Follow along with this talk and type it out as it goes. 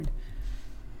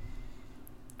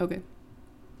Okay.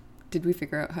 Did we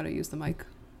figure out how to use the mic?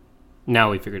 Now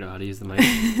we figured out how to use the mic.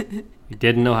 We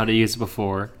didn't know how to use it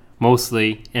before.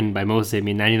 Mostly, and by mostly I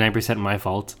mean 99% my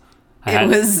fault. It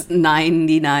was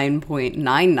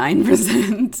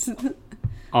 99.99%.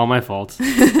 All my fault.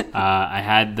 I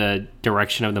had the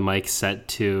direction of the mic set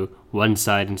to one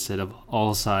side instead of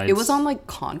all sides. It was on like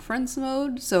conference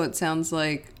mode, so it sounds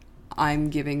like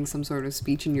I'm giving some sort of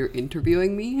speech and you're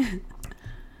interviewing me.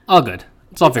 All good.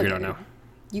 It's all figured out now.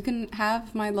 You can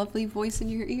have my lovely voice in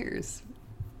your ears.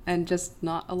 And just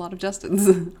not a lot of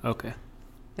Justin's. Okay.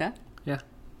 Yeah? Yeah.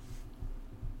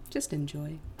 Just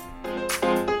enjoy.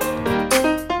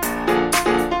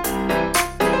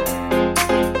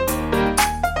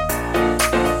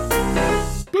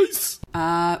 Peace.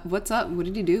 What's up? What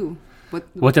did you do?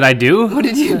 What did I do? What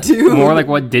did you do? More like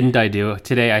what didn't I do?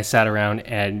 Today I sat around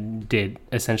and did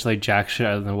essentially jack shit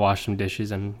other than wash some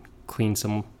dishes and do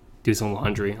some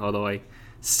laundry. Although I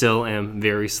still am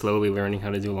very slowly learning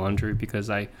how to do laundry because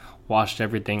I washed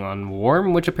everything on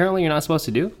warm, which apparently you're not supposed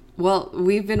to do. Well,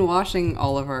 we've been washing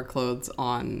all of our clothes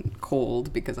on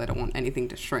cold because I don't want anything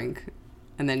to shrink.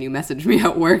 And then you messaged me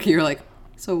at work. You're like,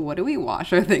 so what do we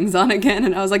wash our things on again?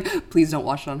 And I was like, please don't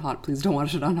wash it on hot. Please don't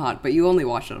wash it on hot. But you only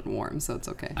wash it on warm, so it's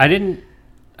okay. I didn't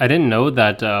know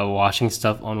that washing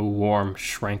stuff on warm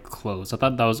shrank clothes. I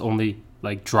thought that was only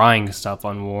like drying stuff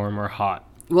on warm or hot.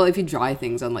 Well, if you dry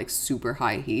things on like super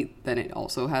high heat, then it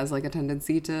also has like a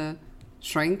tendency to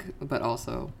shrink, but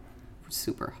also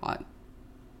super hot.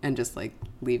 And just like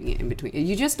leaving it in between.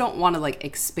 You just don't want to like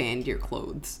expand your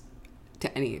clothes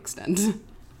to any extent.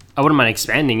 I wouldn't mind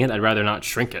expanding it. I'd rather not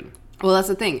shrink it. Well, that's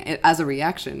the thing. As a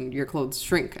reaction, your clothes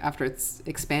shrink after it's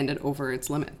expanded over its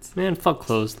limits. Man, fuck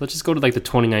clothes. Let's just go to like the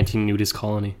 2019 nudist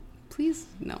colony. Please,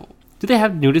 no. Do they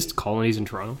have nudist colonies in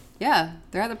Toronto? Yeah,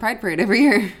 they're at the Pride Parade every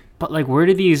year. But like, where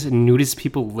do these nudist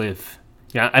people live?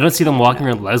 Yeah, I don't see them walking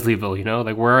around Leslieville, you know?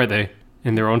 Like, where are they?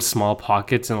 In their own small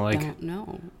pockets and like... I don't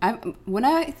know. When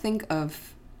I think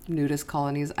of nudist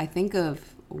colonies, I think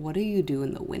of what do you do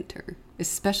in the winter?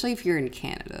 Especially if you're in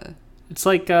Canada. It's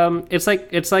like you're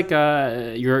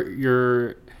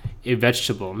a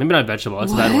vegetable. Maybe not a vegetable.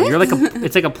 That's a bad one. You're like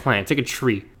it's like a plant. It's like a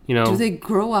tree. You know. Do they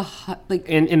grow like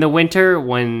in the winter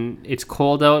when it's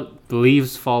cold out? The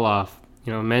leaves fall off.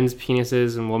 You know, men's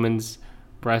penises and women's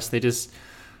breasts. They just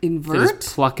invert. They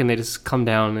just pluck and they just come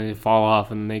down and they fall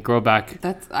off and they grow back.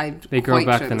 They grow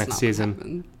back the next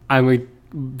season. I'm a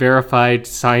verified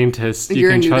scientist.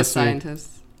 You're a nudist scientist.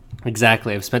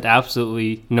 Exactly. I've spent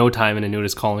absolutely no time in a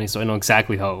nudist colony, so I know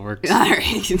exactly how it works. All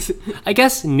right. I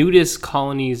guess nudist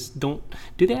colonies do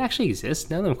they actually exist?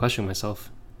 Now that I'm questioning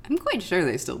myself. I'm quite sure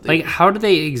they still do. Like, how do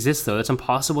they exist, though? It's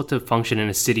impossible to function in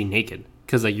a city naked,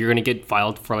 because like you're going to get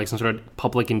filed for like some sort of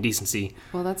public indecency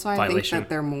Well, that's why violation. I think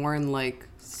that they're more in like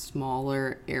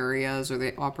smaller areas, or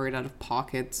they operate out of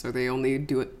pockets, or they only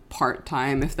do it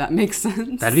part-time, if that makes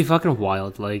sense. That'd be fucking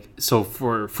wild. Like, so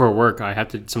for work, I have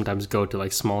to sometimes go to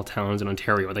like small towns in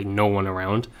Ontario with like no one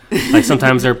around. Like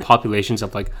sometimes there are populations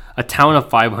of like a town of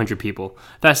 500 people.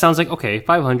 That sounds like, okay,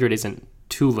 500 isn't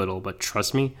too little, but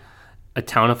trust me, a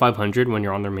town of 500 when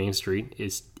you're on their main street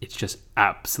it's just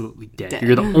absolutely dead.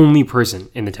 You're the only person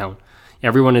in the town.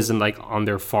 Everyone is in like on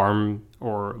their farm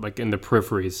or like in the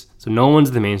peripheries, so no one's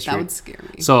in the main street. That would scare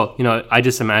me. So I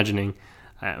just imagining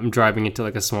I'm driving into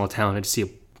like a small town. I just see a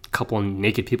couple of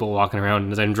naked people walking around,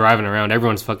 and as I'm driving around,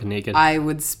 everyone's fucking naked. I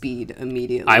would speed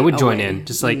immediately. I would join in,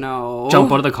 just like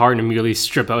jump out of the car and immediately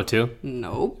strip out too.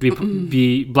 Nope.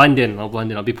 Be blend in. I'll blend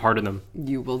in. I'll be part of them.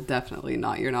 You will definitely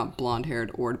not. You're not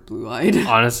blonde-haired or blue-eyed.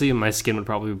 Honestly, my skin would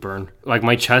probably burn. Like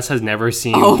my chest has never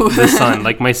seen the sun.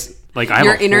 Like I have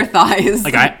your inner thighs.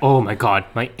 Oh my god,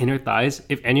 my inner thighs.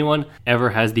 If anyone ever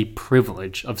has the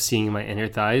privilege of seeing my inner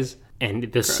thighs and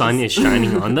the sun is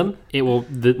shining on them, it will.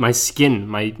 My skin,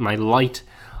 my light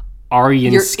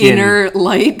Aryan skin, your inner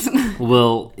light,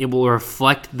 will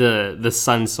reflect the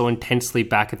sun so intensely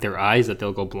back at their eyes that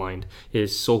they'll go blind. It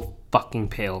is so fucking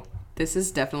pale. This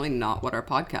is definitely not what our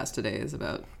podcast today is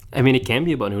about. I mean, it can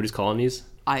be about nudist colonies.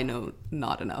 I know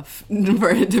not enough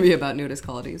for it to be about nudist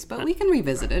colonies, but we can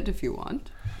revisit it if you want.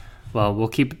 Well, we'll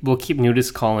keep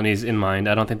nudist colonies in mind.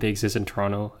 I don't think they exist in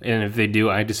Toronto, and if they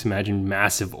do, I just imagine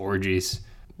massive orgies.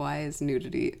 Why is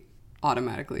nudity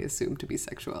automatically assumed to be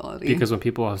sexuality? Because when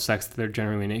people have sex, they're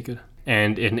generally naked,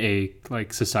 and in a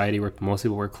like society where most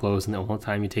people wear clothes, and the only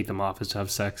time you take them off is to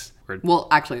have sex. Well,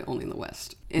 actually, only in the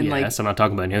West. Yes, I'm not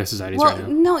talking about any other societies right now.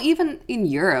 No, even in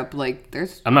Europe, like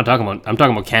there's. I'm talking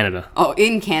about Canada. Oh,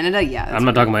 in Canada, yeah. I'm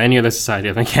not talking about any other society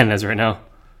other than Canada's right now.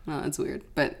 Oh, that's weird,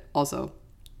 but also,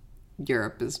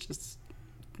 Europe is just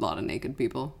a lot of naked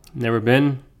people. Never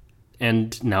been,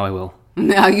 and now I will.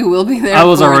 Now you will be there I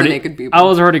was for already the naked people. I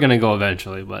was already gonna go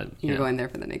eventually, but You're going there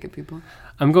for the naked people.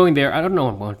 I'm going there. I don't know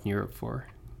what I'm going to Europe for.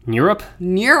 Europe?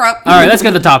 Europe. All right, let's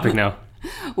get to the topic now.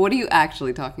 What are you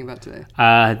actually talking about today?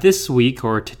 This week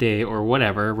or today or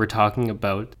whatever, we're talking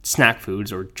about snack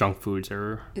foods or junk foods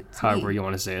or It's however me. you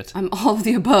want to say it. I'm all of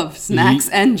the above, snacks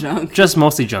and junk. Just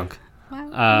mostly junk.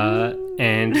 Wow.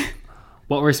 And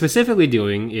what we're specifically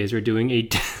doing is we're doing a...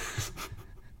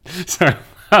 Sorry, I'm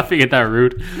laughing at that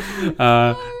rude.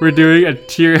 We're doing a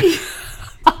tier...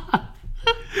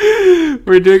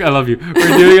 I love you.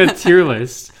 We're doing a tier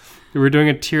list. We're doing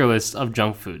a tier list of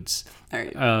junk foods. All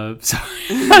right. Sorry.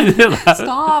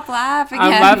 Stop laughing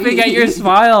I'm at laughing me. at your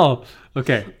smile.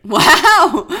 Okay.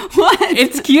 Wow. What?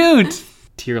 It's cute.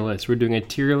 Tier list. We're doing a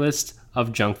tier list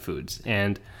of junk foods.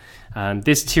 And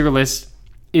this tier list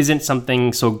isn't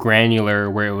something so granular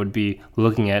where it would be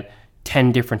looking at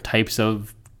 10 different types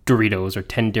of Doritos or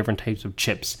 10 different types of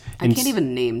chips. I can't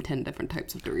even name 10 different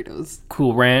types of Doritos.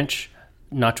 Cool Ranch,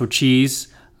 nacho cheese,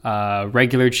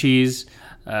 regular cheese.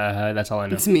 That's all I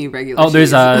know. It's me, regular Oh,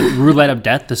 there's cheese. Roulette of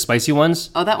Death, the spicy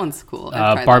ones. Oh, that one's cool. I've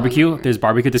tried that Barbecue. one before. There's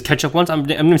barbecue. There's ketchup ones. I'm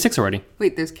doing 6 already.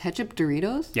 Wait, there's ketchup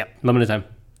Doritos? Yeah, limited time.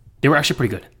 They were actually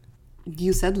pretty good.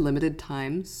 You said limited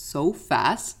time so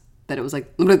fast that it was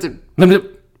like limited.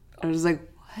 Limited. I was like,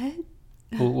 what?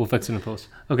 We'll fix it in post.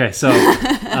 Okay, so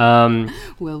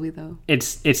Will we though?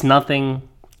 it's nothing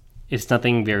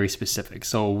very specific.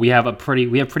 So we have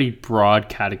pretty broad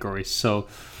categories. So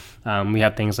we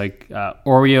have things like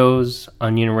Oreos,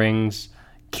 onion rings,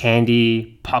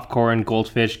 candy, popcorn,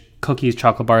 goldfish, cookies,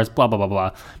 chocolate bars, blah blah blah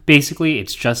blah. Basically,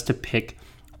 it's just to pick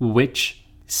which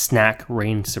snack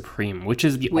reigns supreme, which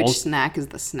is Which snack is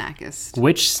the snackest?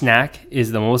 which snack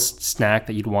is the most snack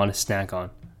that you'd want to snack on.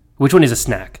 Which one is a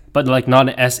snack? But like not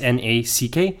an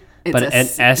SNACK, It's but a an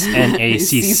s-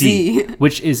 SNACC,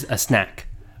 which is a snack,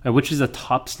 which is a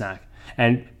top snack.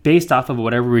 And based off of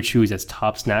whatever we choose as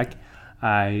top snack,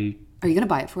 I Are you gonna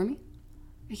buy it for me?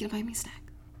 Are you gonna buy me a snack?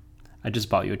 just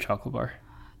bought you a chocolate bar.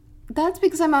 That's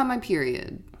because I'm on my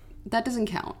period. That doesn't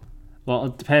count. Well,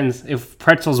 it depends. If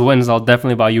pretzels wins, I'll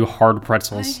definitely buy you hard I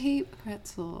pretzels. hate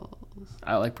pretzels.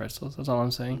 I like pretzels. That's all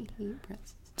I'm saying. I hate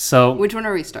pretzels. So Which one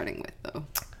are we starting with though?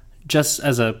 just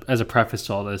as a preface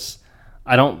to all this,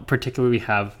 I don't particularly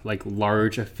have like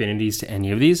large affinities to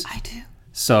any of these. I do.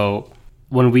 So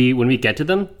when we get to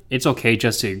them, it's okay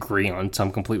just to agree on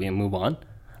some completely and move on.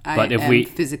 But I if am we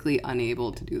physically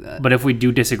unable to do that. but if we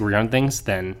do disagree on things,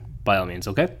 then by all means,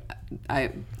 okay?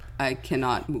 I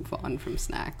cannot move on from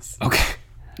snacks. Okay.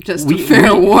 Just a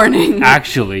fair warning.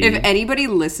 Actually, If anybody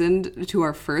listened to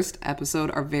our first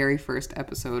episode, our very first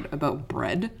episode about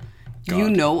bread, you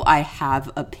God. know I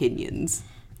have opinions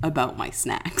about my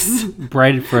snacks.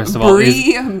 bread first of all is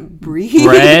Brie,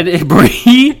 bread.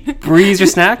 Brie is your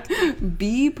snack.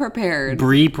 be prepared.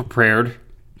 Brie prepared.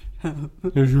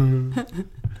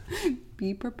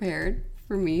 Be prepared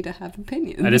for me to have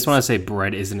opinions. I just want to say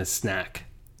bread isn't a snack.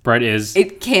 Bread is.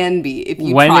 It can be if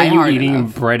you When try are you hard eating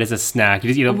enough. bread as a snack? You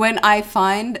just eat a. When I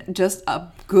find just a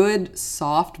good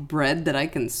soft bread that I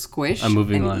can squish I'm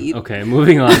moving and on. eat. Okay,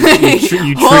 moving on.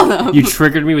 Hold up. You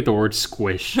triggered me with the word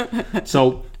squish.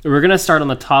 So we're gonna start on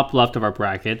the top left of our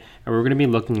bracket, and we're gonna be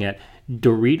looking at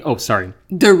Dorito. Oh, sorry.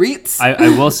 Doritos. I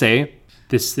will say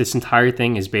this entire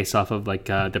thing is based off of like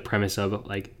the premise of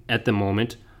like at the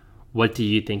moment, what do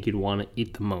you think you'd want to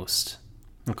eat the most?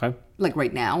 Okay. Like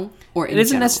right now, or in It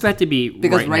doesn't general? necessarily have to be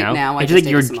Because right now I I just think ate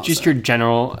a your samosa. just your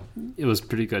general. It was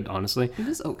pretty good, honestly. It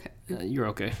was okay. You're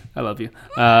okay. I love you.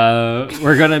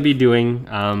 We're gonna be doing.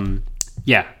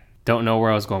 Yeah. Don't know where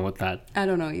I was going with that. I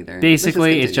don't know either.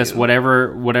 Basically, Let's it's just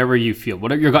continue. whatever you feel,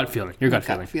 whatever your gut feeling. Your gut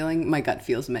Gut feeling. feeling. My gut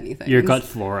feels many things. Your gut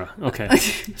flora. Okay.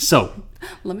 So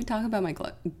Let me talk about my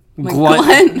glut.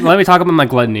 Let me talk about my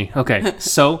gluttony. Okay.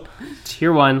 So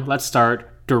tier 1. Let's start.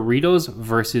 Doritos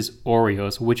versus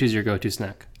Oreos. Which is your go-to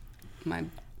snack? My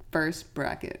first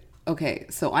bracket. Okay,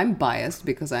 so I'm biased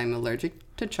because I'm allergic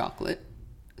to chocolate.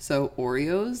 So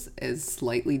Oreos is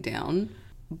slightly down,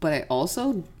 but I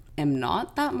also am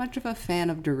not that much of a fan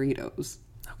of Doritos.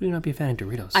 How could you not be a fan of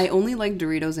Doritos? I only like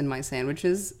Doritos in my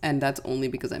sandwiches, and that's only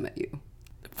because I met you.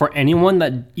 For anyone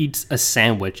that eats a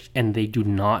sandwich and they do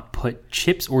not put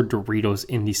chips or Doritos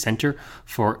in the center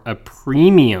for a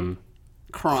premium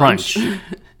crunch,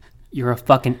 you're a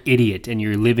fucking idiot and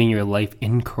you're living your life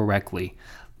incorrectly.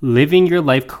 Living your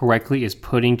life correctly is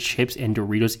putting chips and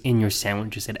Doritos in your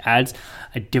sandwiches. It adds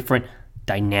a different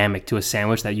dynamic to a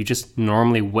sandwich that you just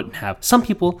normally wouldn't have. Some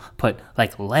people put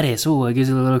like lettuce. Oh, it gives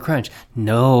it a little crunch.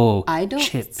 No, I don't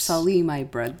chips. sully my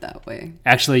bread that way.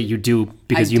 Actually, you do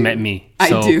because I you do. met me. I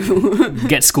So do.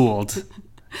 get schooled.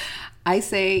 I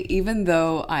say, even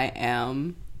though I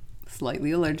am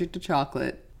slightly allergic to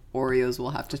chocolate, Oreos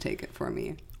will have to take it for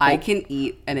me. I can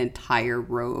eat an entire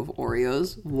row of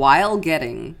Oreos while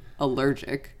getting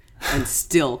allergic and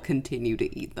still continue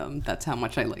to eat them. That's how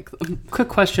much I like them. Quick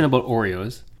question about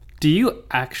Oreos. Do you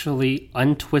actually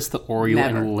untwist the Oreo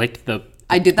Never. and lick the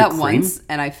I did the that cream? once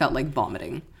and I felt like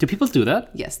vomiting. Do people do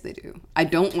that? Yes, they do. I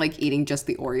don't like eating just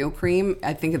the Oreo cream.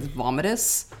 I think it's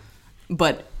vomitous.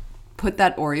 But put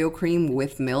that Oreo cream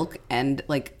with milk and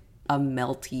like a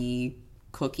melty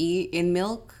cookie in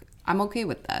milk. I'm okay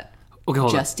with that. Okay,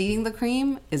 hold Just eating the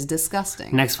cream is disgusting.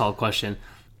 on. Next follow-up question.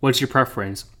 What's your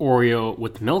preference? Oreo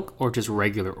with milk or just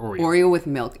regular Oreo? Oreo with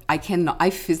milk. I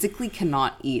physically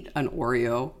cannot eat an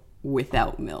Oreo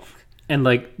without milk. And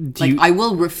like, I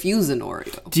will refuse an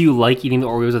Oreo. do you like eating the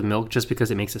Oreos with milk just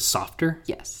because it makes it softer?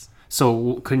 Yes.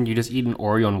 So couldn't you just eat an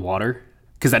Oreo in water?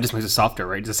 Because that just makes it softer,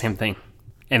 right? It's the same thing.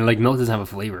 And like milk doesn't have a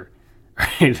flavor,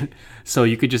 right? So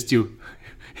you could just do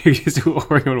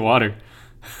Oreo in water.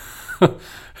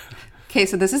 Okay,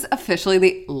 so this is officially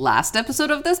the last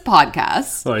episode of this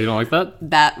podcast. Oh, you don't like that?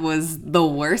 That was the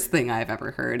worst thing I've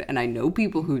ever heard. And I know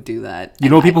people who do that. You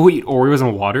know people who eat Oreos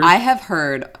in water? I have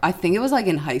heard, I think it was like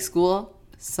in high school,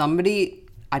 somebody,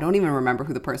 I don't even remember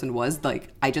who the person was. Like,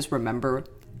 I just remember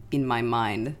in my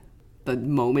mind the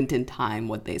moment in time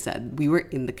what they said. We were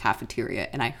in the cafeteria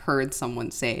and I heard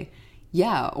someone say,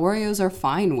 yeah, Oreos are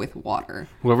fine with water.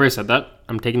 Whoever said that,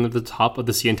 I'm taking them to the top of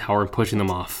the CN Tower and pushing them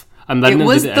off. I'm letting It them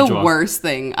was do the the edge off. worst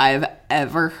thing I've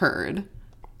ever heard.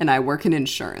 And I work in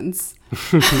insurance.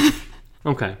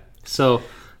 Okay, so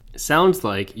it sounds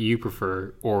like you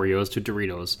prefer Oreos to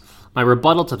Doritos. My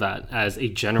rebuttal to that, as a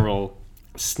general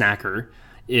snacker,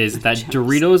 is that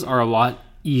Doritos are a lot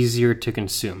easier to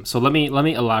consume. So let me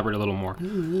elaborate a little more. What do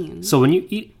you mean? So when you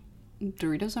eat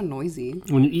Doritos are noisy.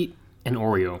 an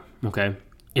Oreo, okay,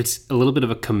 it's a little bit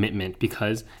of a commitment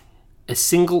because a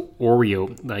single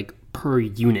Oreo, like per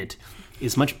unit,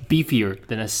 is much beefier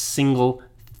than a single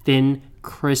thin,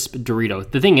 crisp Dorito.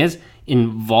 The thing is,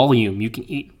 in volume, you can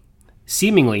eat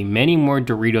seemingly many more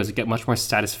Doritos and get much more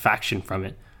satisfaction from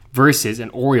it versus an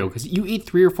Oreo. Because you eat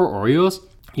 3 or 4 Oreos,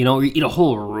 you eat a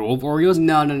whole row of Oreos.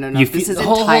 No. This is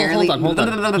entirely... Hold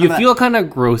on. You feel kind of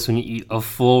gross when you eat a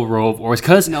full row of Oreos.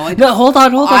 Because No, I don't. hold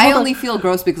on. I only feel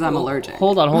gross because I'm allergic.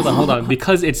 Hold on.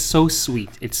 Because it's so sweet.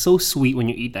 It's so sweet when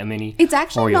you eat that many It's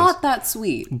actually Oreos. not that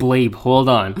sweet. Blabe, hold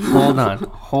on.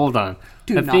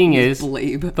 Do The not thing use is,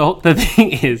 Blabe. the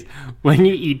thing is, when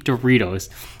you eat Doritos,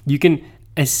 you can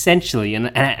essentially, and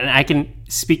I can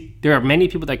speak, there are many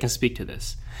people that can speak to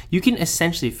this. You can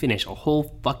essentially finish a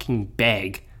whole fucking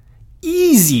bag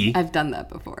easy. I've done that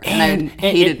before, and I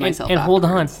hated myself. And hold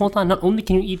afterwards. on. Not only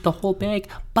can you eat the whole bag,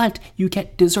 but you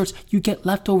get desserts, you get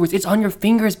leftovers. It's on your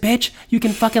fingers, bitch. You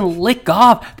can fucking lick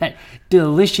off that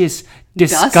delicious,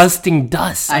 disgusting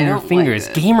dust I on your don't like fingers.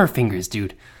 it. Gamer fingers,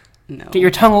 dude. No, Get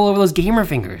your tongue all over those gamer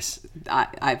fingers.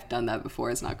 I've done that before.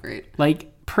 It's not great.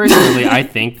 Like, personally, I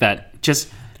think that just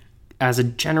as a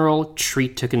general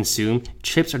treat to consume,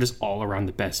 chips are just all around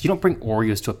the best. You don't bring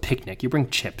Oreos to a picnic. You bring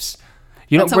chips.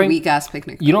 That's a weak ass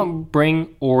picnic. You don't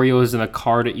bring Oreos in a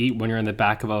car to eat when you're in the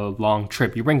back of a long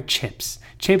trip. You bring chips.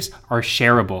 Chips are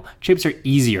shareable. Chips are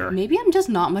easier. Maybe I'm just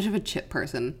not much of a chip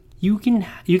person. You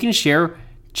can share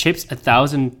chips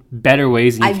 1,000 better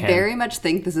ways than you I can. very much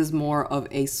think this is more of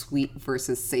a sweet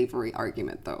versus savory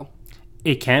argument, though.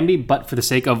 It can be, but for the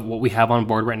sake of what we have on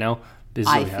board right now, this is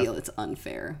what I we have. feel it's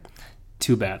unfair.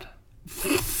 Too bad.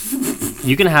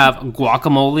 You can have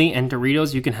guacamole and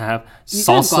Doritos. You can have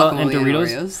salsa and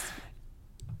Doritos.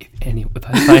 If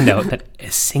I find out that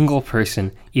a single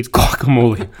person eats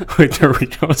guacamole with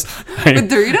Doritos,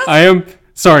 With Doritos? I am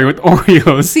sorry, with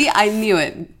Oreos. See, I knew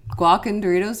it. Guac and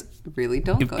Doritos really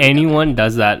don't go together. Anyone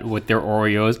does that with their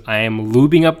Oreos, I am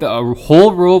lubing up a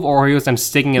whole row of Oreos and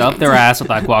sticking it up their ass with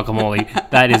that guacamole.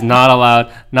 That is not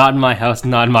allowed. Not in my house.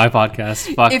 Not in my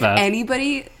podcast. Fuck If that.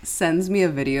 anybody sends me a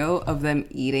video of them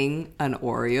eating an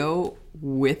Oreo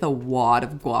with a wad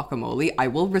of guacamole, I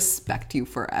will respect you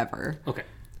forever. Okay.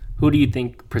 Who do you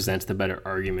think presents the better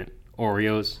argument?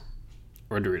 Oreos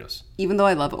or Doritos? Even though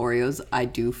I love Oreos, I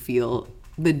do feel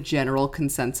the general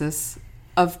consensus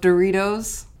of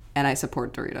Doritos, and I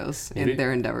support Doritos in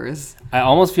their endeavors. I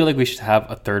almost feel like we should have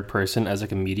a third person as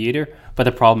like a mediator, but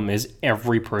the problem is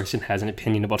every person has an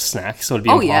opinion about snacks, so it'd be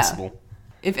impossible.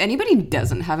 Yeah. If anybody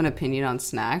doesn't have an opinion on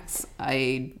snacks,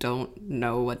 I don't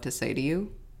know what to say to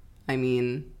you. I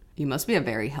mean, you must be a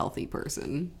very healthy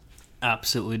person.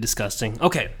 Absolutely disgusting.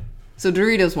 Okay, So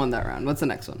Doritos won that round. What's the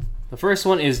next one? the first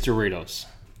one is Doritos.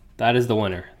 That is the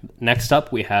winner. Next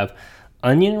up, we have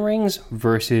onion rings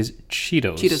versus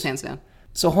Cheetos. Cheetos, hands down.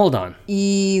 So hold on.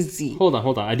 Easy. Hold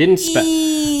on. I didn't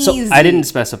Easy. I didn't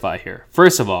specify here.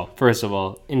 First of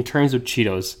all, in terms of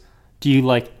Cheetos, do you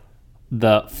like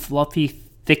the fluffy,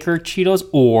 thicker Cheetos,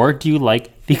 or do you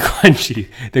like the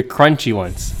crunchy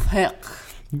ones? Heck.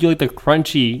 Do you like the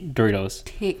crunchy Doritos?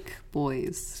 Tick,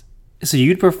 boys. So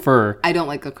you'd prefer... I don't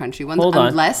like the crunchy ones Hold on.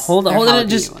 unless Hold on.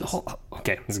 ones.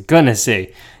 Okay, I was gonna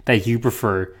say that you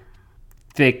prefer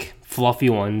thick, fluffy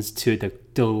ones to the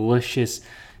delicious,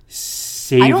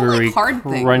 savory, hard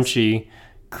things.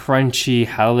 crunchy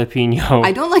jalapeno.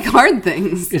 I don't like hard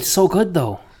things. It's so good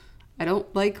though. I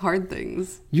don't like hard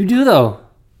things. You do though.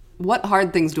 What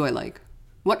hard things do I like?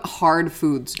 What hard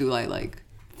foods do I like?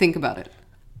 Think about it.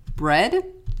 Bread?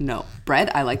 No.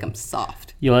 Bread, I like them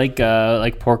soft. You like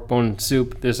pork bone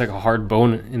soup. There's like a hard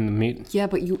bone in the meat. Yeah,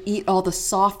 but you eat all the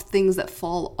soft things that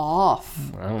fall off.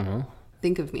 I don't know.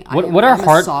 Think of me. What are I'm a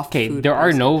hard? soft Okay, food there are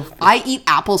person. no. I eat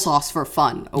applesauce for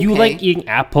fun. Okay? You like eating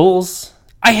apples?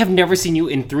 I have never seen you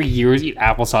in 3 years eat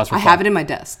applesauce for I fun. have it in my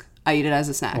desk. I eat it as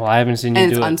a snack. Well, I haven't seen you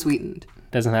and do it's it. unsweetened.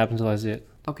 Doesn't happen until I see it.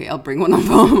 Okay, I'll bring one of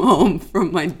them home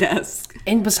from my desk.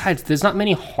 And besides, there's not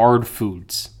many hard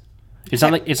foods. It's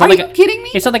not like Are you kidding me?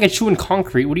 It's not like a chewing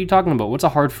concrete. What are you talking about? What's a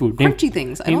hard food? Crunchy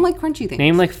things. I don't like crunchy things.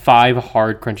 Name like 5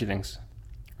 hard crunchy things,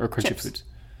 or crunchy Chips. foods.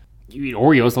 You eat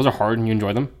Oreos; those are hard, and you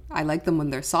enjoy them. I like them when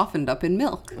they're softened up in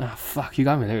milk. Oh, fuck, you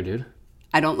got me there, dude.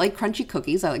 I don't like crunchy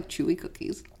cookies. I like chewy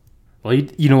cookies. Well,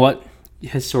 you know what?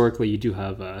 Historically, you do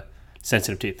have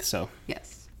sensitive teeth, so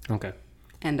Yes. okay.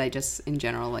 And I just, in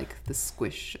general, like the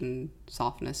squish and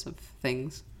softness of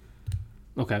things.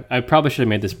 Okay, I probably should have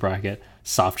made this bracket: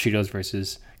 soft Cheetos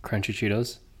versus crunchy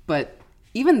Cheetos. But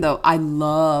even though I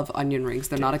love onion rings,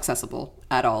 they're not accessible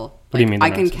at all. What do you mean I they're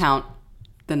not can accessible? count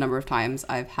the number of times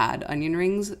I've had onion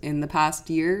rings in the past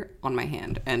year on my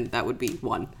hand, and that would be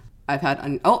one. I've had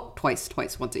twice.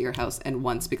 Once at your house and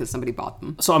once because somebody bought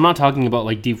them. So I'm not talking about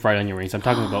like deep fried onion rings. I'm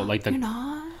talking about like the. You're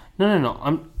not?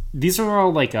 No. These are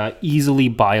all like easily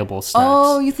buyable snacks.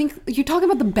 Oh, you're talking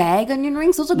about the bag onion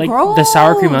rings? Those are like gross. the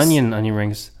sour cream onion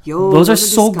rings. Yo, those are those are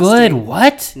so good. disgusting.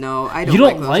 What? No, I don't. You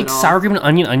don't those like at all. sour cream and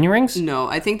onion rings? No,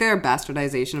 I think they're a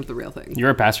bastardization of the real thing. You're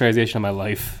a pasteurization of my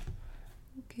life.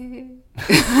 Okay.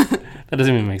 That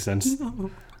doesn't even make sense.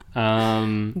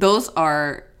 Those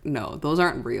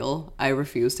aren't real. I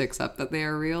refuse to accept that they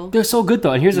are real. They're so good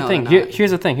though. And here's the No, thing. they're not.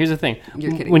 Here's the thing.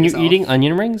 You're kidding when yourself. you're eating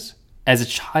onion rings as a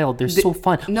child, they're so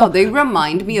fun. No, they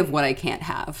remind me of what I can't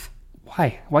have.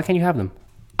 Why? Why can't you have them?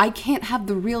 I can't have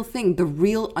the real thing. The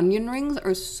real onion rings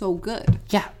are so good.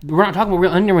 Yeah, we're not talking about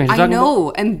real onion rings. We're I talking about-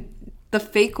 know, and the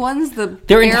fake ones, the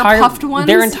They're air puffed ones.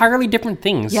 They're entirely different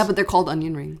things. Yeah, but they're called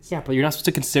onion rings. yeah, but you're not supposed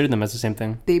to consider them as the same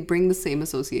thing. They bring the same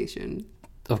association.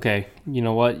 Okay, you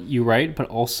know what? You're right, but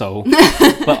also,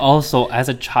 as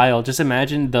a child, just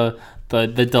imagine the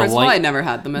delight. First of all, I never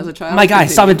had them as a child. My guy,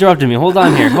 stop Continue. interrupting me. Hold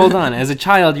on here. Hold on. As a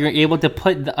child, you're able to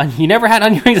put you never had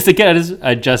onion rings as a kid.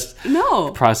 I just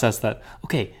No, process that.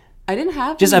 Okay, I didn't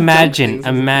have. just them junk imagine. things.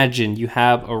 Imagine you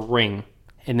have a ring,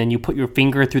 and then you put your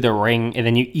finger through the ring, and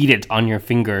then you eat it on your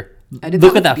finger. I did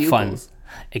Look that at with that fun. Bugles.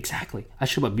 Exactly. I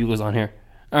should put bugles on here.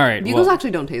 All right. Bugles well,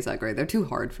 actually don't taste that great. They're too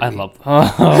hard for I me. love.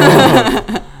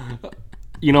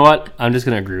 You know what? I'm just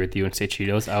gonna agree with you and say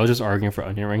Cheetos. I was just arguing for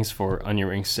onion rings for onion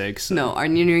rings' sake. So. No,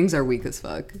 onion rings are weak as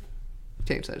fuck.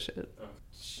 Change that shit.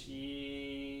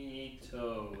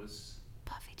 Cheetos.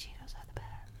 Puffy Cheetos are the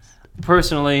best.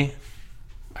 Personally,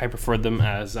 I prefer them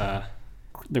as the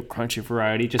crunchy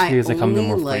variety, just because they come in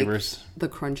more flavors. The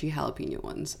crunchy jalapeno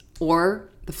ones or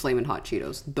the Flamin' Hot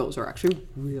Cheetos. Those are actually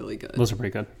really good. Those are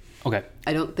pretty good. Okay,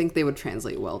 I don't think they would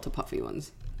translate well to puffy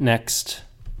ones. next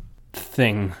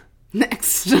thing.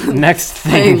 Next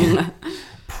Thing.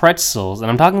 Pretzels, and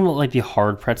I'm talking about like the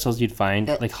hard pretzels you'd find,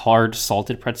 like hard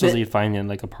salted pretzels that you'd find in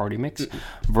like a party mix,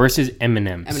 versus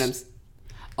M&Ms. M&Ms.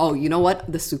 Oh, you know what?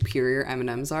 The superior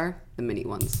M&Ms are the mini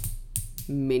ones.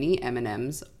 Mini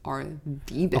M&Ms are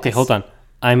the best. Okay, hold on.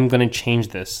 I'm gonna change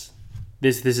this.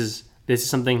 This is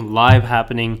something live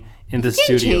happening in the You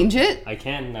can studio. change it. I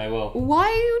can and I will. Why are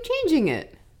you changing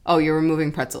it? Oh, you're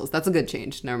removing pretzels. That's a good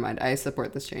change. Never mind. I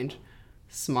support this change.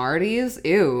 Smarties?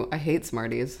 Ew. I hate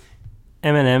Smarties.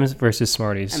 M&Ms versus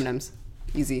Smarties. M&Ms.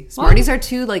 Easy. Smarties are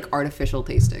too, like, artificial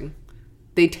tasting.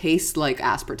 They taste like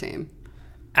aspartame.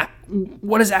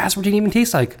 What does aspartame even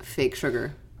taste like? Fake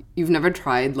sugar. You've never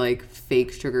tried, like,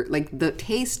 fake sugar. Like, the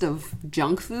taste of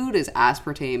junk food is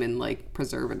aspartame and, like,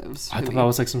 preservatives. I to thought me. that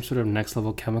was like some sort of next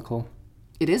level chemical.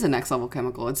 It is a next level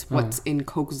chemical. It's what's in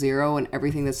Coke Zero and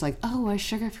everything that's like, oh, we're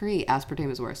sugar free. Aspartame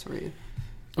is worse for you.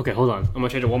 Okay, hold on. I'm gonna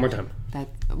change it one more time.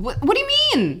 What do you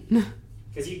mean?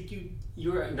 Because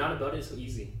you're not about it so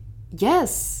easy.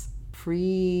 Yes.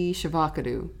 Free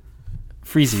Shavakadu.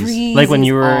 Freezies. Like when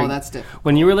you were Oh, that's different.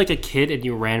 when you were like a kid and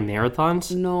you ran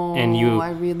marathons. No, And you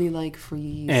I really like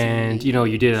Freezy. and you know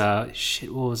you did a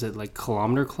shit. What was it, like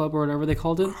kilometer club or whatever they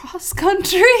called it? Cross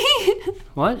country?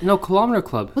 What? No, kilometer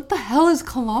club. What the hell is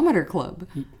Kilometer Club?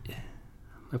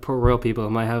 My poor royal people.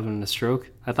 Am I having a stroke?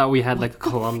 I thought we had like a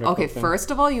kilometer. Okay, club thing.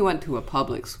 first of all, you went to a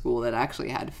public school that actually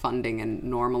had funding and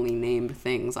normally named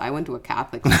things. I went to a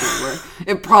Catholic school where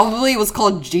it probably was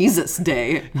called Jesus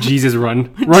Day. Jesus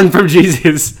run from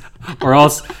Jesus, or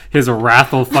else his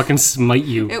wrath will fucking smite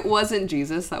you. It wasn't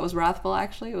Jesus that was wrathful,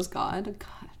 actually. It was God.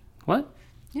 God. What?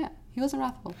 Yeah, he wasn't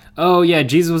wrathful. Oh yeah,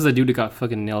 Jesus was the dude who got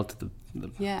fucking nailed to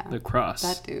Yeah. the cross.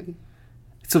 That dude.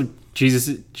 So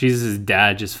Jesus'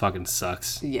 dad just fucking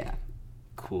sucks. Yeah.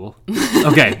 Cool.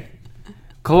 Okay.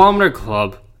 Kilometer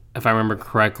Club, if I remember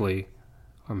correctly,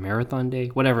 or Marathon Day,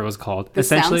 whatever it was called. This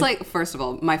sounds like, first of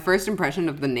all, my first impression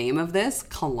of the name of this,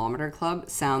 Kilometer Club,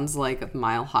 sounds like a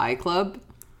Mile High Club.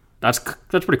 that's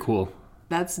pretty cool.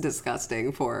 That's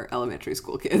disgusting for elementary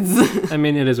school kids. I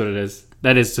mean, it is what it is.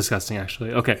 That is disgusting,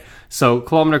 actually. Okay, so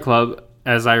Kilometer Club,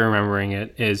 as I remembering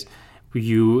it, is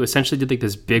you essentially did like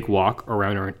this big walk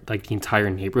around like the entire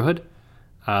neighborhood,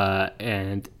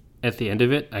 and at the end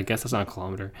of it, I guess that's not a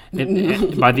kilometer.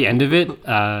 By the end of it,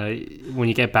 when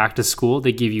you get back to school,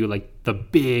 they give you like the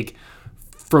big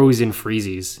frozen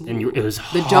freezies, and it was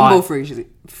The hot. jumbo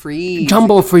freeze.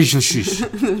 Jumbo freezies.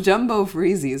 The jumbo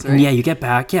freezies, right? And yeah, you get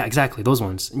back. Yeah, exactly. Those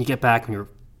ones. And you get back and you're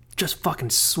just fucking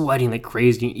sweating like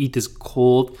crazy. You eat this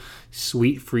cold,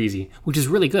 sweet freezy, which is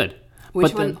really good. Which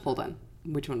But one? then, Hold on.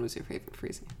 Which one was your favorite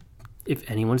freezy? if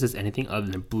anyone says anything other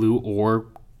than blue or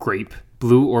grape,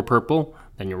 blue or purple,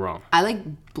 then you're wrong. I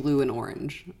like blue and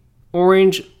orange.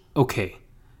 Orange, okay.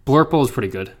 Blurple is pretty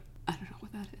good. I don't know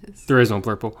what that is. There is no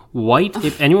blurple. White,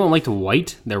 if anyone liked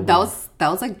white, they're wrong. That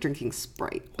was like drinking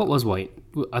Sprite. What was white?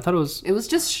 I thought it was... It was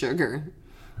just sugar.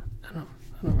 I don't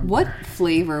what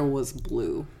flavor was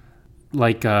blue?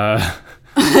 like, oh,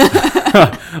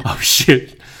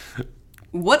 shit.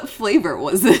 What flavor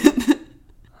was it?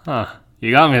 Huh.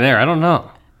 You got me there. I don't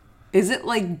know. Is it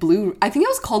like blue? I think it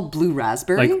was called blue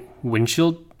raspberry. Like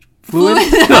windshield fluid?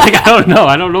 Like, I don't know.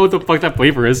 I don't know what the fuck that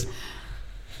flavor is.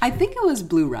 I think it was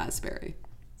blue raspberry.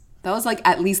 That was like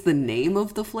at least the name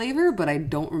of the flavor, but I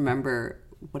don't remember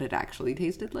what it actually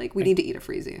tasted like. We need to eat a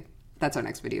freezy. That's our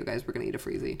next video, guys. We're gonna eat a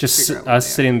freezy. Just Figure out what us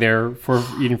they are. sitting there for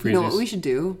eating freezes. You know what we should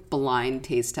do? Blind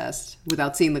taste test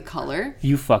without seeing the color.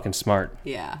 You fucking smart.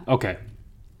 Yeah. Okay.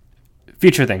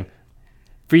 Future thing.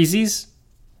 Freezies.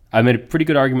 I made a pretty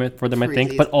good argument for them, I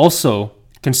think. Freezies. But also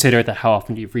consider that how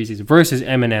often do you eat Freezies versus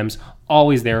M&Ms.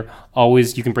 Always there.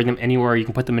 Always. You can bring them anywhere. You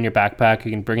can put them in your backpack.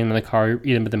 You can bring them in the car.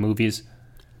 Eat them at the movies.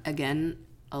 Again,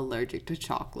 allergic to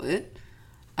chocolate.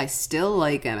 I still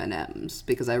like M&Ms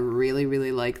because I really,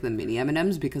 really like the mini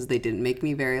M&Ms because they didn't make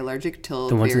me very allergic till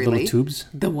The ones very in the late. little tubes?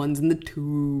 The ones in the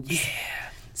tubes. Yeah.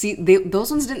 See, those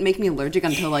ones didn't make me allergic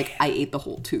until like I ate the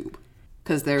whole tube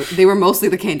because they were mostly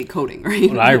the candy coating, right?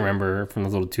 What I remember from the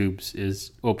little tubes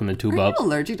is open the tube Are up. you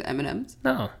allergic to M&Ms?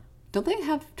 No. Don't they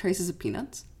have traces of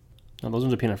peanuts? No, those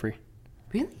ones are peanut free.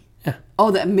 Really? Yeah. Oh,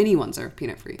 the mini ones are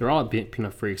peanut free. They're all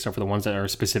peanut free except for the ones that are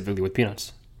specifically with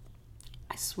peanuts.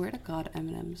 I swear to God,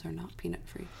 M&Ms are not peanut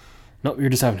free. Nope, you're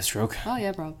just having a stroke. Oh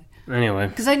yeah, probably. Anyway.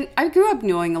 Because I grew up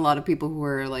knowing a lot of people who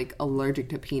were like allergic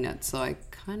to peanuts, so I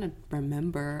kind of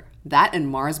remember that. And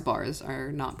Mars bars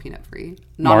are not peanut free.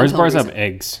 Mars bars have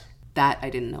eggs. That I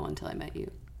didn't know until I met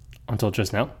you. Until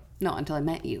just now? No, until I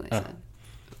met you. I said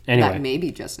Anyway. that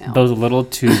maybe just now. Those little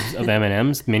tubes of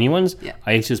M&Ms, mini ones, Yeah.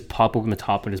 I used to just pop open the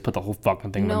top and just put the whole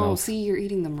fucking thing in my No, mouth. see, you're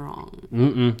eating them wrong.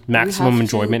 Maximum You have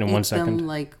enjoyment to in 1 eat second. them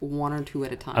like one or two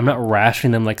at a time. I'm not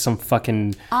rationing them like some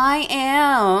fucking I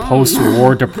am.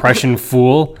 post-war depression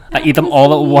fool. I eat them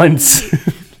all at once.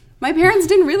 My parents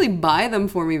didn't really buy them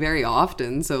for me very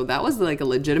often, so that was like a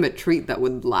legitimate treat that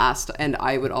would last. And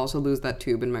I would also lose that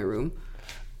tube in my room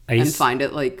I and used, find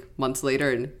it like months later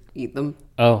and eat them.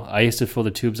 I used to fill the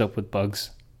tubes up with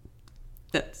bugs.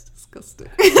 That's disgusting.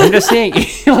 I'm just saying,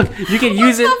 look, you can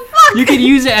use it. You can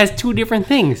use it as two different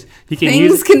things. You can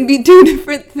use Things can be two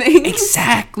different things.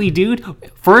 exactly, dude.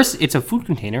 First, it's a food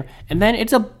container, and then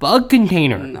it's a bug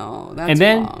container. No, that's And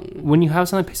then wrong. when you have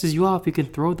something that pisses you off, you can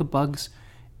throw the bugs.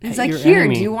 It's at like, your here,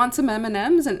 enemy. do you want some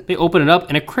M&Ms? And They open it up,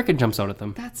 and a cricket jumps out at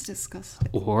them. that's disgusting.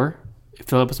 Or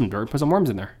fill it up with some dirt, put some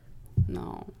worms in there.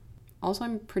 No. Also,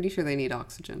 I'm pretty sure they need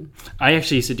oxygen. I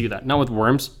actually used to do that. Not with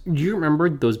worms. Do you remember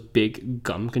those big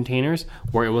gum containers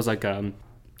where it was like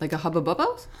Like a Hubba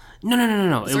Bubbos?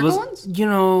 No. It Circle was ones?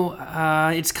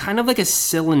 it's kind of like a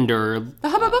cylinder. The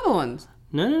Hubba Bubba ones.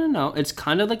 No. It's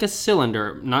kind of like a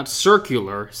cylinder, not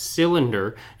circular,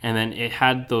 cylinder. And then it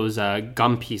had those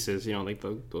gum pieces, like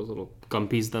those little gum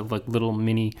pieces that have like little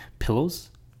mini pillows.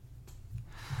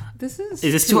 Is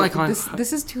this too iconic?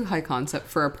 This is too high concept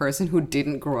for a person who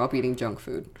didn't grow up eating junk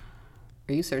food.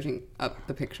 Are you searching up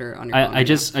the picture on your phone? I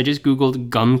just googled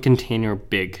gum container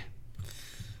big.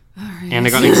 All right. And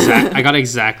I got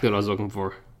exactly what I was looking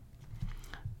for.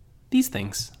 These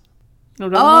things.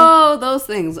 Oh, those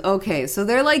things. Okay, so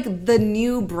they're like the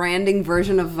new branding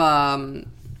version of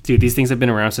Dude, these things have been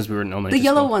around since we were in elementary the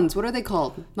yellow school. ones. What are they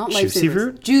called? Not Juicy Lifesavers.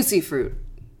 Fruit? Juicy Fruit.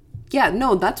 Yeah,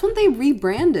 no, that's when they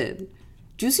rebranded.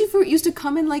 Juicy Fruit used to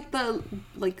come in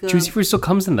Juicy Fruit still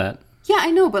comes in that. Yeah,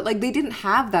 I know, but like they didn't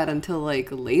have that until like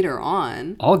later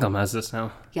on. All gum has this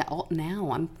now. Yeah,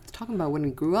 now I'm talking about when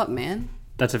we grew up, man.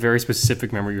 That's a very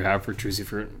specific memory you have for Juicy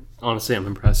Fruit. Honestly, I'm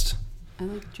impressed. I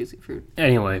like Juicy Fruit.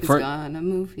 Anyway, It's gonna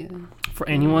move you. For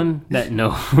anyone that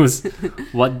knows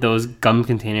what those gum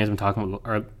containers I'm talking about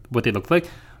or what they look like,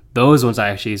 those ones I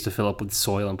actually used to fill up with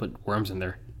soil and put worms in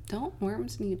there. Don't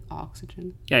worms need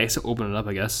oxygen? Yeah, I used to open it up,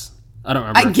 I guess. I don't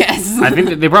remember. I guess. I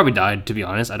think they probably died, to be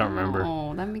honest. I don't remember.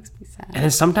 Oh, that makes me sad. And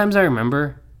then sometimes I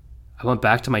remember I went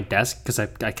back to my desk because I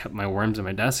kept my worms in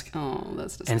my desk. Oh,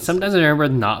 that's disgusting. And sometimes I remember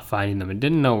not finding them and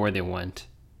didn't know where they went.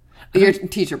 Your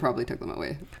teacher probably took them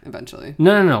away eventually.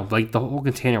 No. Like the whole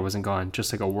container wasn't gone,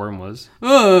 just like a worm was.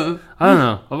 Ugh. I don't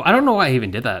know. I don't know why I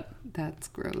even did that. That's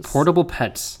gross. Portable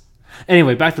pets.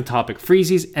 Anyway, back to the topic.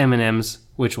 Freezies, M&Ms,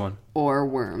 which one? Or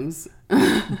worms.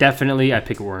 Definitely, I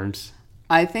pick worms.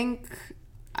 I think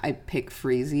I pick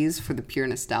Freezies for the pure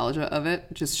nostalgia of it.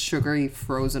 Just sugary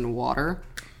frozen water.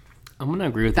 I'm gonna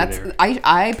agree with you there.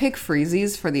 I pick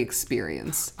Freezies for the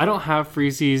experience. I don't have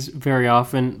Freezies very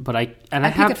often, but I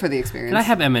pick it for the experience. And I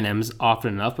have M&Ms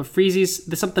often enough, but Freezies,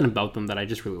 there's something about them that I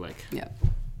just really like. Yeah,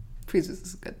 Freezies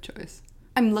is a good choice.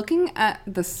 I'm looking at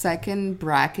the second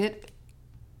bracket,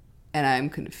 and I'm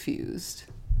confused.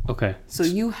 Okay. So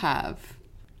you have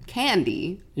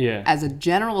candy as a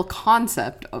general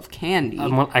concept of candy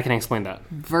I can explain that.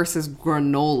 versus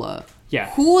granola. Yeah.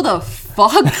 Who the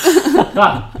fuck?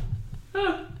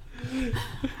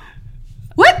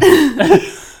 What?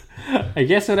 I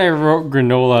guess when I wrote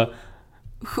granola,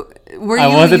 Were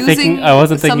you using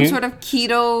some thinking, sort of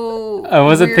keto? I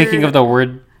wasn't thinking of the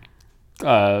word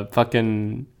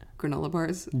fucking granola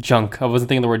bars. Junk. I wasn't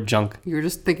thinking the word junk. You were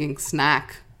just thinking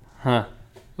snack. Huh.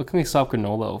 What can we swap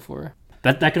granola for?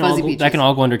 That can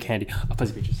all go under candy. Oh,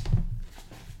 fuzzy peaches.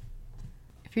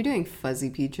 If you're doing fuzzy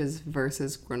peaches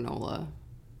versus granola,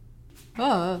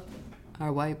 our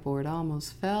whiteboard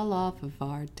almost fell off of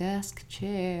our desk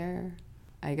chair.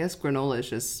 I guess granola is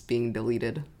just being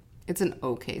deleted. It's an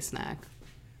okay snack.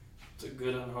 It's a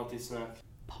good unhealthy snack.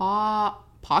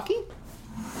 Pocky?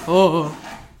 Oh.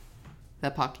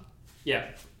 That Pocky? Yeah.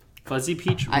 Fuzzy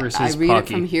peach versus I read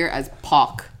Pocky. it from here as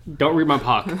Pock. Don't read my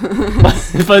Pock.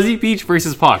 Fuzzy peach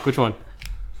versus Pock. Which one?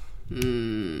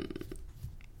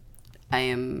 I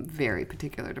am very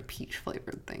particular to peach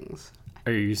flavored things.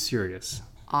 Are you serious?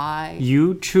 I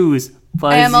You choose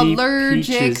fuzzy am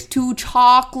allergic peaches. to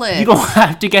chocolate. You don't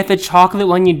have to get the chocolate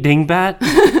one, you dingbat.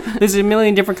 There's a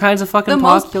million different kinds of fucking The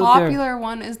most popular. popular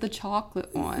one is the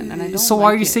chocolate one, and I don't. So like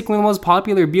why are you it. sticking with the most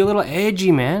popular? Be a little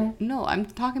edgy, man. No, I'm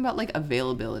talking about like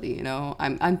availability. You know,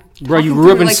 I'm. Bro, you talking grew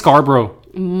up through, in like, Scarborough.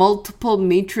 multiple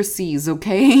matrices,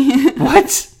 okay?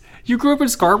 What? You grew up in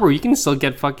Scarborough. You can still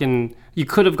get fucking. You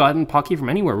could have gotten Pocky from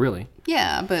anywhere, really.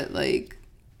 Yeah, but like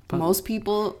most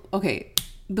people. Okay,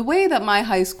 the way that my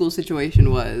high school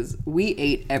situation was, we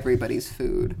ate everybody's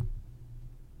food.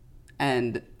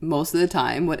 And most of the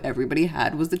time, what everybody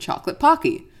had was the chocolate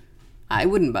Pocky. I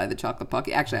wouldn't buy the chocolate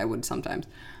Pocky. Actually, I would sometimes.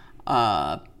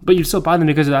 But you'd still buy them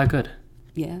because they're that good.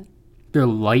 Yeah. They're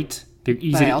light. They're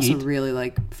easy But I to also eat. really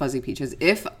like fuzzy peaches.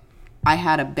 If I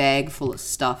had a bag full of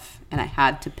stuff and I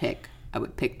had to pick, I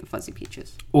would pick the fuzzy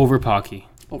peaches Over Pocky.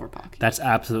 over Pocky. That's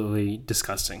absolutely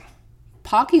disgusting.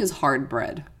 Pocky is hard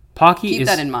bread. Pocky Keep is...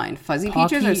 that in mind. Fuzzy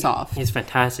peaches are soft. It's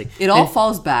fantastic. It all And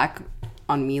falls back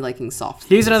on me liking soft.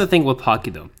 here's things. another thing with Pocky,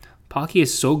 though. Pocky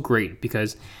is so great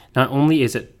because not only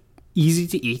is it easy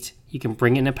to eat, you can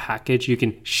bring it in a package, you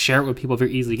can share it with people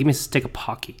very easily. Give me a stick of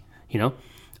Pocky, you know?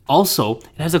 Also,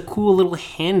 it has a cool little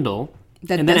handle.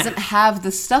 That and then doesn't have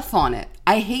the stuff on it.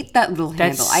 I hate that little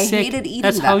That's handle. I sick. hated eating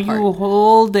That's that how part. you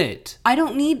hold it. I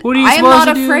don't need. What are you I am supposed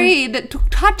not to do? afraid to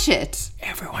touch it.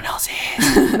 Everyone else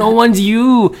is. No one's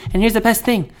you. And here's the best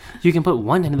thing. You can put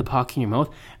one end of the Pocky in your mouth,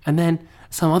 and then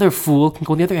some other fool can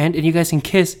go on the other end, and you guys can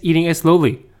kiss, eating it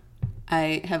slowly.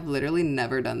 I have literally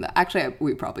never done that. Actually,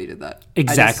 we probably did that.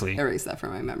 Exactly. I just erased that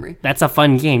from my memory. That's a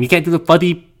fun game. You can't do the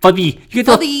fuzzy. You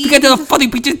can't do the fuzzy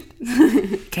peaches.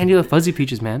 Can't do the fuzzy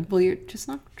peaches, man. Well, you're just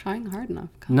not trying hard enough.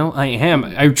 No, I am.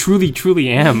 I truly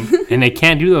am. And I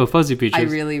can't do the fuzzy peaches. I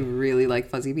really, really like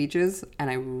fuzzy peaches, and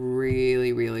I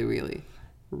really, really, really,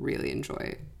 really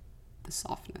enjoy the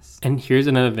softness. And here's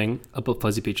another thing about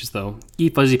fuzzy peaches, though.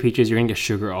 Eat fuzzy peaches, you're gonna get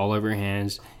sugar all over your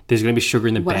hands. There's gonna be sugar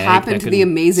in the What bag. happened to the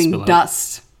amazing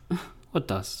dust? What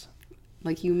dust?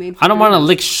 Like you made. I don't want to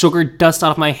lick sugar dust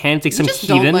off my hands like You some just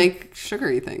heathen. don't like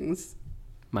sugary things.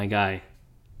 My guy,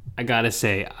 I gotta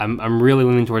say, I'm really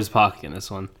leaning towards Pocky in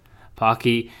this one.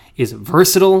 Pocky is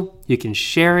versatile. You can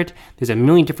share it. There's a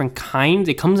million different kinds.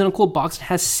 It comes in a cool box. It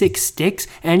has 6 sticks,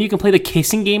 and you can play the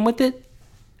kissing game with it.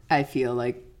 I feel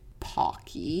like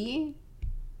Pocky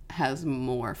has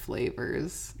more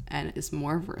flavors and is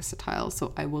more versatile,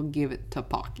 so I will give it to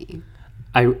Pocky.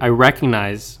 I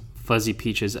recognize Fuzzy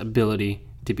Peach's ability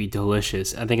to be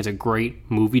delicious. I think it's a great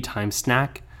movie time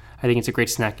snack. I think it's a great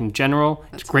snack in general.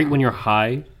 It's great when you're high.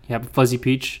 You have a Fuzzy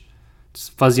Peach. It's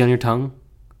fuzzy on your tongue.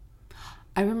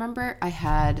 I remember I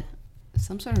had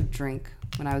some sort of drink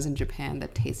when I was in Japan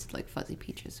that tasted like fuzzy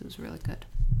peaches. It was really good.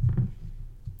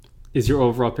 Is your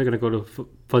overall pick going to go to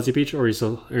Fuzzy Peach, or are you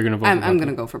going to vote I'm going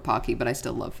to go for Pocky, but I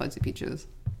still love fuzzy peaches.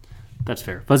 That's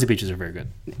fair. Fuzzy Peaches are very good.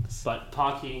 Yes. But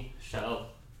Pocky shall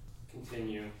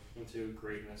continue into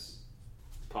greatness.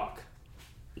 Pock.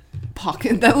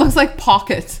 Pocket. That looks like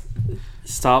pocket.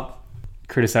 Stop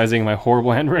criticizing my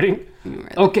horrible handwriting.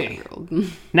 Right, Okay.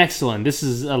 Next one. This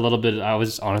is a little bit, I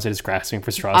was honestly just grasping for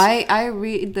straws. I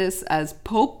read this as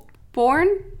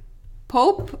Pope-born,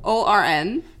 Pope,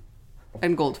 O-R-N,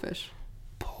 and goldfish.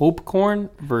 Popecorn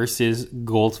versus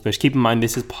goldfish. Keep in mind,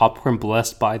 this is popcorn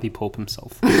blessed by the Pope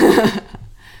himself.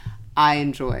 I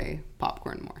enjoy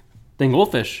popcorn more Then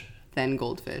goldfish. than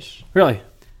goldfish. Really?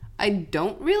 I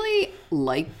don't really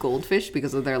like goldfish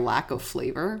because of their lack of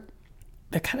flavor.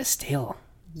 They're kind of stale.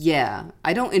 Yeah,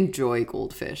 I don't enjoy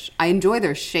goldfish. I enjoy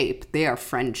their shape. They are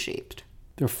friend-shaped.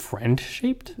 They're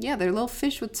friend-shaped? Yeah, they're little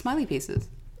fish with smiley faces.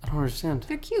 I don't understand.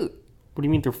 They're cute. What do you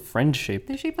mean they're friend-shaped?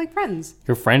 They're shaped like friends.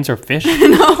 Your friends are fish?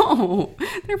 No,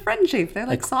 they're friend-shaped. They're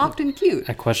like soft and cute.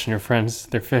 I question your friends.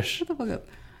 They're fish. Shut the fuck up.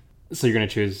 So you're going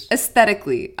to choose...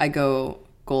 Aesthetically, I go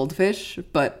goldfish,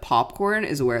 but popcorn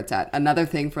is where it's at. Another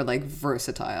thing for like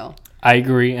versatile. I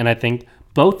agree, and I think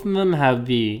both of them have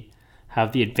the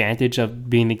advantage of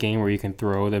being the game where you can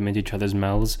throw them into each other's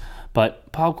mouths.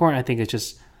 But popcorn, I think it's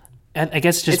just... I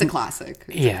guess it's just... It's a classic.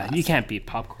 It's a Yeah, classic. you can't beat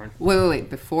popcorn. Wait.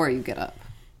 Before you get up,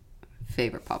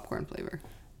 favorite popcorn flavor?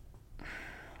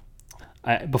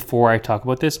 Before I talk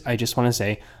about this, I just want to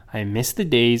say I miss the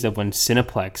days of when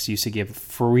Cineplex used to give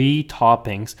free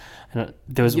toppings. And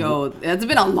there was Yo, it's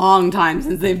been a long time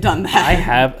since they've done that. I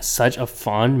have such a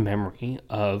fond memory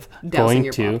of Dousing going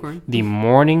your to popcorn. the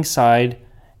Morningside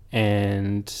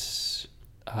and It's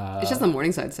just the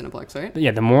Morningside Cineplex, right?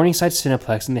 yeah, the Morningside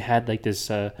Cineplex, and they had like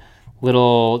this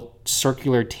little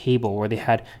circular table where they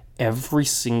had every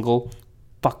single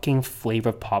fucking flavor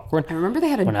of popcorn. I remember they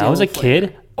had a When I was a dill flavor.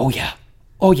 kid, oh yeah.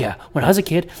 When I was a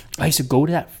kid, I used to go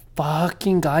to that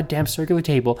fucking goddamn circular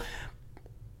table,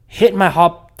 hit my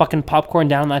hot fucking popcorn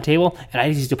down on that table, and I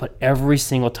used to put every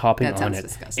single topping That on sounds it.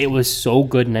 disgusting. It was so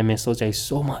good, and I miss those days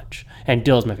so much. And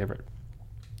dill is my favorite.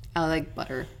 I like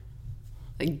butter.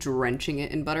 Like drenching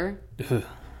it in butter. Ugh.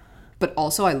 But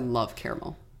also I love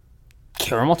caramel.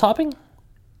 Caramel topping?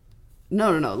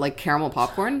 No. Like caramel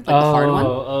popcorn, like the hard one.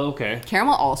 Oh, okay.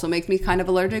 Caramel also makes me kind of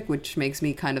allergic, which makes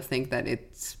me kind of think that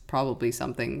it's probably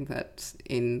something that's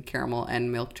in caramel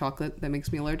and milk chocolate that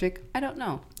makes me allergic. I don't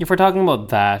know. If we're talking about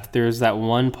that, there's that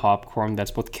one popcorn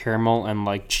that's both caramel and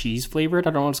like cheese flavored.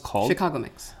 I don't know what it's called. Chicago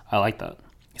mix, I like that.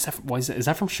 Is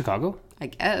that from Chicago? I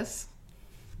guess.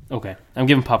 Okay, I'm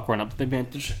giving popcorn up the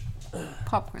advantage.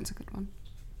 Popcorn's a good one.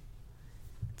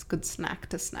 It's a good snack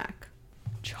to snack.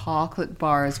 Chocolate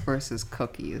bars versus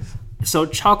cookies. So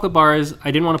chocolate bars,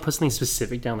 I didn't want to put something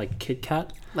specific down like Kit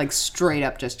Kat. Like straight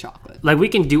up just chocolate. Like we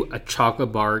can do a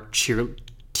chocolate bar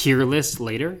tier list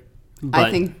later. But,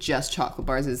 I think just chocolate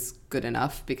bars is good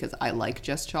enough because I like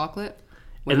just chocolate.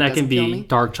 when and it that can doesn't kill be me.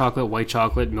 dark chocolate, white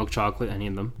chocolate, milk chocolate, any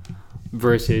of them.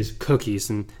 Versus cookies,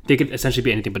 and they could essentially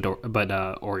be anything but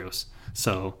Oreos.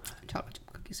 So Chocolate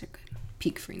chip cookies are good.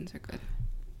 Peak Freens are good.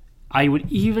 I would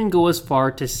even go as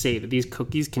far to say that these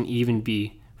cookies can even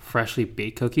be freshly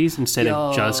baked cookies instead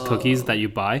of just cookies that you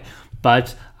buy.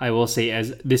 But I will say,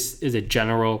 as this is a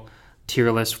general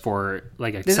tier list for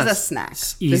like This is a snack.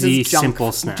 easy, this is junk,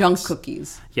 simple snacks. Junk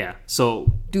cookies. Yeah.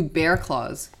 So Do Bear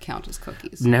Claws count as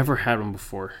cookies? never had one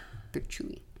before. They're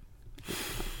chewy.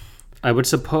 I would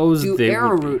suppose Do they would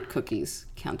arrowroot cookies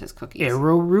count as cookies?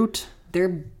 arrowroot.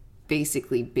 They're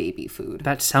basically baby food.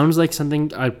 That sounds like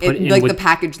something I'd put in like with. the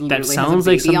package literally That sounds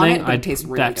like has a baby on something it, but it tastes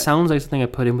really that good. sounds like something I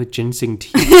put in with ginseng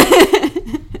tea.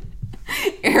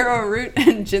 Arrowroot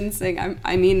and ginseng.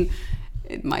 I mean,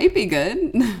 it might be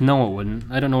good. No, it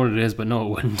wouldn't. I don't know what it is, but no, it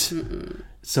wouldn't.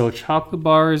 So chocolate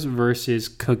bars versus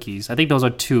cookies. I think those are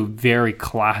two very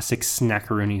classic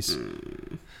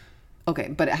snackaroonies. Okay,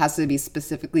 but it has to be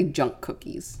specifically junk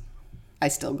cookies. I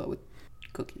still go with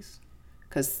cookies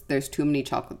because there's too many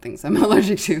chocolate things I'm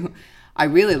allergic to. I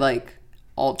really like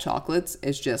all chocolates.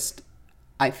 It's just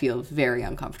I feel very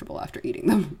uncomfortable after eating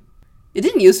them. It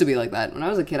didn't used to be like that. When I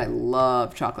was a kid, I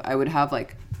loved chocolate. I would have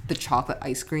like the chocolate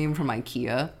ice cream from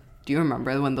IKEA. Do you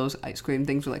remember when those ice cream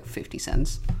things were like 50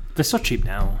 cents? They're so cheap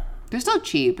now. They're still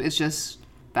cheap. It's just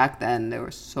back then they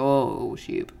were so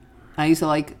cheap. I used to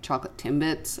like chocolate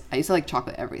Timbits. I used to like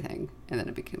chocolate everything, and then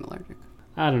I became allergic.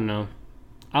 I don't know.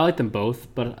 I like them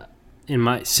both, but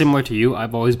similar to you,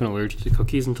 I've always been allergic to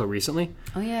cookies until recently.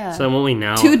 Oh yeah. So I'm only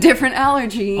now. Two different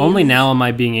allergies. Only now am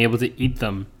I being able to eat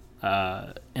them.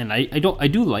 And I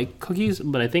do like cookies,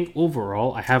 but I think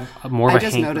overall I have more of I a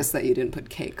just hankering. noticed that you didn't put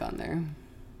cake on there.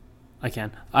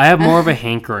 I have more of a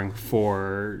hankering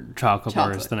for chocolate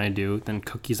bars than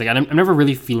cookies. Like I'm never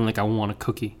really feeling like I want a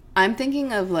cookie. I'm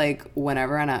thinking of like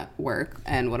whenever I'm at work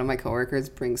and one of my coworkers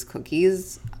brings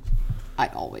cookies, I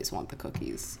always want the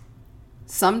cookies.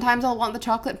 Sometimes I'll want the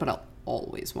chocolate, but I'll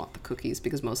always want the cookies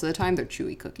because most of the time they're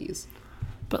chewy cookies.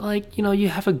 But like, you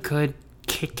have a good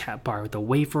Kit Kat bar with a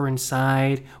wafer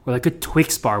inside, or like a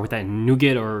Twix bar with that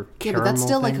nougat or Yeah, caramel but that's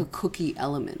still thing. like a cookie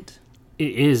element.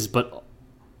 It is, but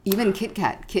Even Kit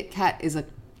Kat is a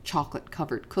chocolate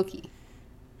covered cookie.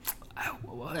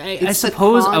 I It's the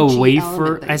suppose a crunchy wafer.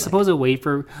 element that I you suppose a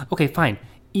wafer. Okay, fine.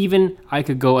 Even I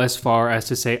could go as far as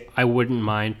to say I wouldn't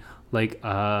mind. Like,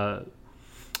 how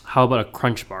about a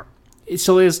Crunch bar? It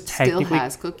still is Still technically.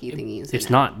 has cookie thingies. It's in it.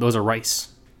 not. Those are rice.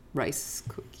 Rice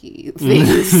cookie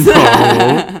things.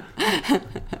 No.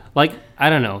 Like, I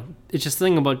don't know. It's just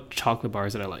something about chocolate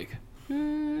bars that I like.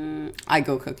 I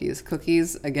go cookies.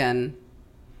 Cookies, again,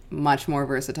 much more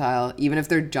versatile. Even if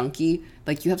they're junky,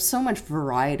 like you have so much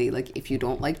variety. Like if you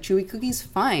don't like chewy cookies,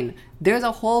 fine. There's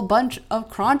a whole bunch of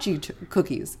crunchy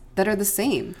cookies that are the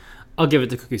same. I'll give it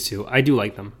to cookies too. I do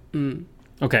like them.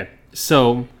 Okay,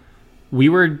 so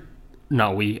me.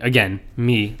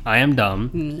 I am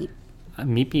dumb.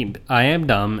 I am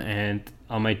dumb, and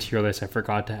on my tier list, I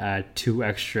forgot to add 2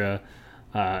 extra,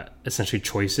 essentially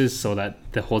choices, so that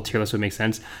the whole tier list would make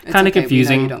sense. Kind of okay, we know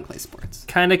confusing. you don't play sports.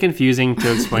 Kind of confusing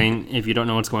to explain if you don't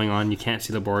know what's going on. You can't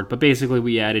see the board, but basically,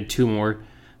 we added 2 more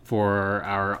for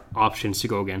our options to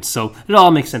go against. So it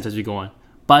all makes sense as we go on.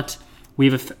 But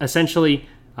we've essentially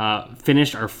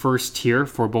finished our first tier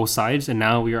for both sides, and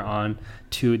now we are on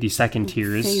to the second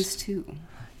tiers. Phase 2.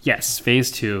 Yes, phase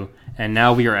 2. And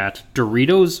now we are at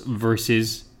Doritos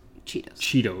versus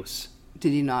Cheetos.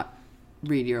 Did you not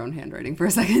read your own handwriting for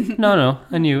a second? No,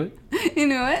 I knew it. You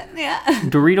knew it? Yeah.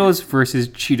 Doritos versus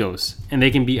Cheetos. And they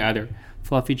can be either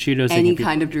fluffy Cheetos. Any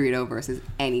kind of Dorito versus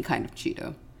any kind of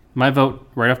Cheeto. My vote,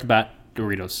 right off the bat,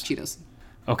 Doritos. Cheetos.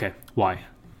 Okay, why?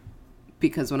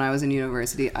 Because when I was in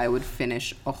university, I would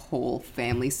finish a whole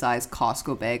family-size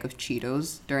Costco bag of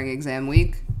Cheetos during exam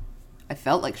week. I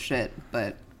felt like shit,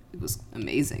 but it was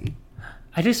amazing.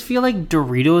 I just feel like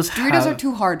Doritos are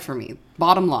too hard for me.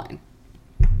 Bottom line.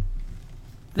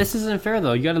 This isn't fair,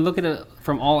 though. You gotta look at it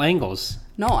from all angles.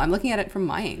 No, I'm looking at it from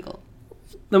my angle.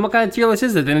 Then what kind of tier list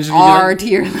is it? Then it's just Our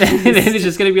tier list. Then it's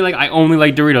just gonna be like, I only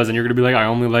like Doritos, and you're gonna be like, I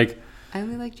only like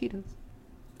Cheetos.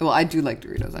 Well, I do like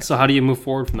Doritos, actually. So how do you move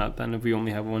forward from that, then, if we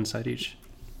only have one side each?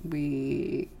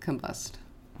 We combust.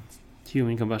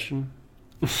 Human combustion?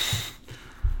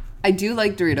 I do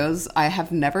like Doritos. I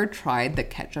have never tried the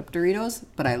ketchup Doritos,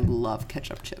 but I love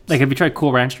ketchup chips. Like, have you tried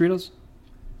Cool Ranch Doritos?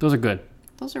 Those are good.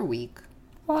 Those are weak.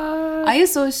 What? I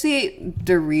associate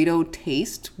Dorito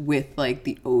taste with like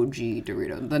the OG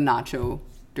Dorito, the nacho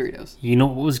Doritos. You know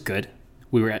what was good?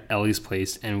 We were at Ellie's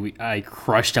place, and I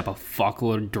crushed up a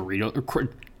fuckload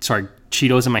of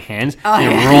Cheetos in my hands,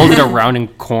 and rolled it around in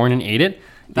corn and ate it.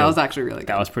 That was actually really good.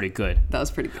 That was pretty good. That was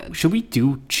pretty good. Should we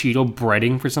do Cheeto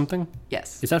breading for something?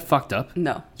 Yes. Is that fucked up?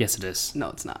 No. Yes, it is. No,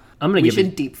 it's not. We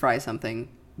should deep fry something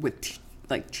with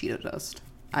like Cheeto dust.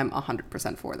 I'm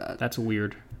 100% for that. That's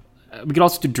weird. We could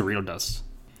also do Dorito dust.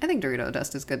 I think Dorito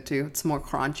dust is good too. It's more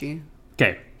crunchy.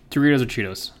 Okay, Doritos or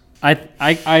Cheetos?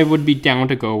 I would be down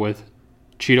to go with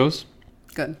Cheetos.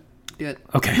 Good. Do it.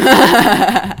 Okay.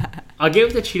 I'll give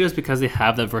it to Cheetos because they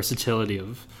have that versatility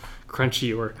of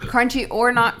Crunchy or... Crunchy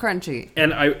or not crunchy.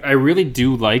 And I really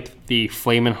do like the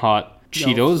Flamin' Hot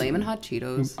Cheetos. Flamin' Hot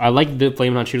Cheetos. I like the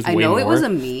Flamin' Hot Cheetos way more. I know it was a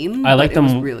meme, I like but them,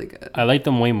 it was really good. I like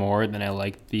them way more than I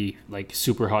like the like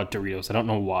super hot Doritos. I don't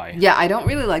know why. Yeah, I don't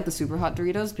really like the super hot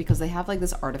Doritos because they have like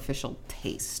this artificial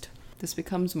taste. This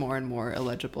becomes more and more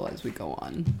illegible as we go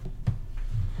on.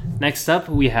 Next up,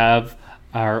 we have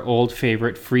our old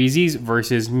favorite Freezies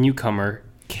versus newcomer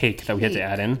Cake that we had to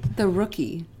add in. The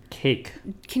rookie. Cake.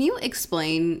 Can you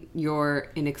explain your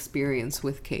inexperience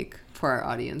with cake for our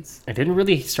audience? I didn't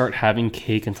really start having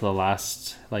cake until the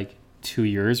last like 2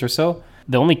 years or so.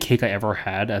 The only cake I ever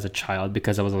had as a child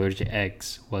because I was allergic to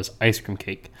eggs was ice cream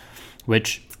cake,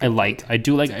 which I like. I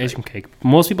do like ice cream cake.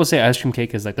 Most people say ice cream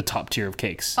cake is like the top tier of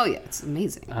cakes. Oh yeah, it's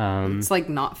amazing. It's like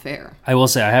not fair. I will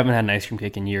say I haven't had an ice cream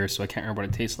cake in years, so I can't remember what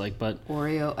it tastes like. But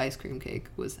Oreo ice cream cake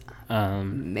was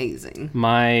amazing.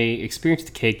 my experience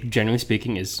with cake, generally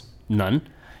speaking, is none.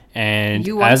 And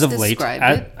You once as of late, described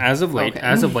it? as of late, Okay.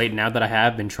 as of late, now that I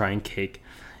have been trying cake,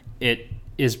 it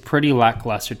is pretty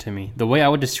lackluster to me. The way I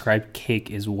would describe cake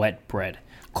is wet bread,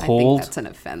 I think cold, that's an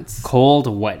offense. cold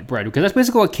wet bread, because that's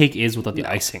basically what cake is without the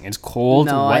icing. It's cold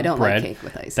No, wet I don't bread. like cake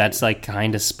with icing. That's like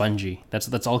kind of spongy.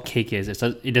 That's all cake is.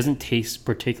 It doesn't taste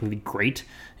particularly great.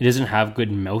 It doesn't have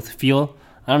good mouth feel.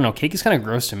 I don't know. Cake is kind of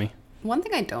gross to me. One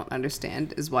thing I don't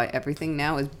understand is why everything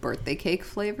now is birthday cake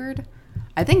flavored.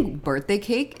 I think birthday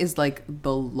cake is like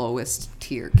the lowest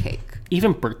tier cake.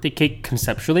 Even birthday cake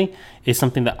conceptually is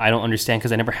something that I don't understand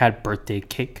because I never had birthday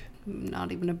cake.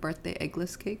 Not even a birthday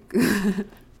eggless cake.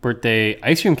 Birthday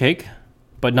ice cream cake,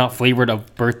 but not flavored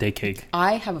of birthday cake.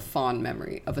 I have a fond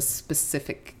memory of a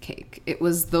specific cake. It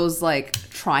was those like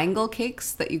triangle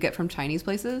cakes that you get from Chinese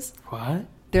places. What?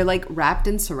 They're like wrapped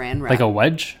in saran wrap. Like a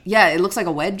wedge? Yeah, it looks like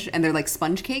a wedge and they're like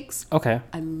sponge cakes. Okay.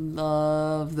 I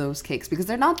love those cakes because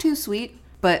they're not too sweet,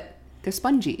 but they're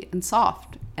spongy and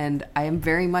soft. And I am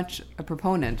very much a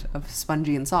proponent of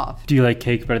spongy and soft. Do you like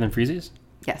cake better than Freezies?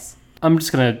 Yes. I'm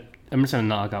just gonna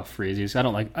knock off Freezies. I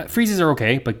don't like Freezies are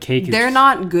okay, but cake is They're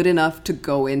not good enough to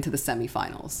go into the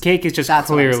semifinals. cake is just That's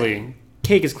what I'm saying. clearly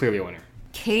cake is clearly a winner.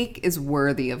 Cake is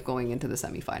worthy of going into the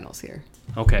semifinals here.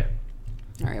 Okay.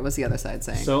 All right, what's the other side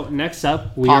saying? So next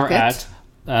up we Pocket.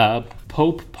 are at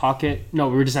Pope Pocket. No,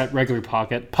 we were just at regular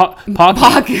Pocket. Pocky.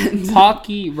 Pocket.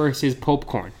 Pocky versus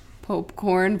Popcorn.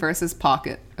 Popcorn versus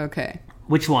Pocket. Okay.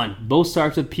 Which one? Both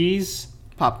starts with P's.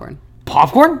 Popcorn.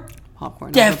 Popcorn? Popcorn.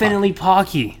 over Definitely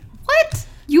Pocky. What?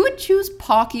 You would choose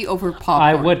Pocky over popcorn?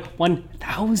 I would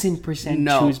 1000%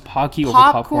 No. choose Pocky over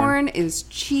popcorn. Popcorn is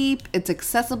cheap. It's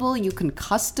accessible. You can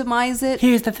customize it.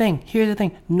 Here's the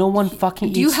thing. No one fucking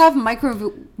eats. Do you have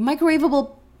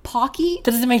microwavable Pocky?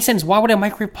 That doesn't make sense. Why would I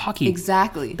microwave Pocky?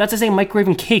 Exactly. That's the same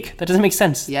microwaving cake. That doesn't make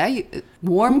sense. Yeah,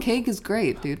 warm cake is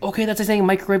great, dude. Okay, that's the same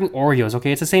microwaving Oreos.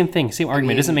 Okay, it's the same thing. Same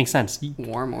argument. It doesn't make sense.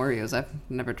 Warm Oreos. I've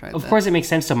never tried Of that. course, it makes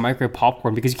sense to microwave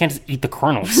popcorn because you can't just eat the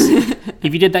kernels.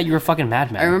 If you did that, you were a fucking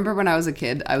madman. I remember when I was a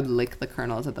kid, I would lick the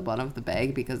kernels at the bottom of the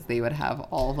bag because they would have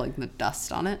all of, like the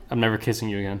dust on it. I'm never kissing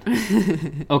you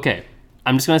again. Okay,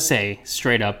 I'm just gonna say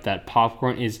straight up that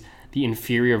popcorn is the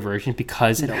inferior version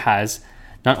because it has.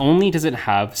 Not only does it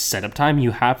have setup time,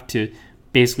 you have to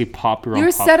basically pop your own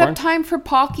Your popcorn. setup time for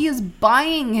Pocky is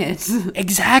buying it.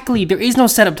 Exactly. There is no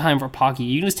setup time for Pocky.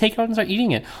 You can just take it out and start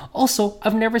eating it. Also,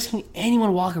 I've never seen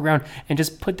anyone walk around and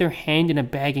just put their hand in a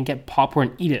bag and get popcorn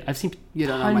and eat it. I've seen You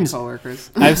don't know my coworkers.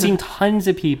 I've seen tons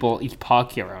of people eat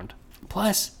Pocky around.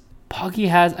 Plus, Pocky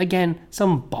has, again,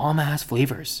 some bomb-ass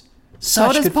flavors. So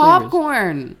Such does good flavors.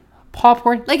 popcorn.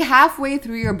 Popcorn? Like halfway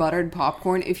through your buttered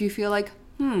popcorn, if you feel like,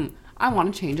 I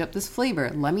want to change up this flavor.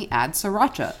 Let me add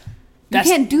sriracha. You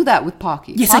can't do that with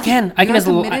Pocky. Yes, I can. I can You're just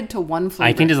committed to one flavor.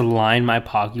 I can just line my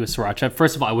Pocky with sriracha.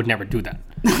 First of all, I would never do that.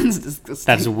 That's disgusting.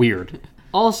 That's weird.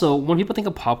 Also, when people think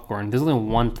of popcorn, there's only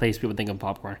one place people think of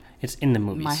popcorn. It's in the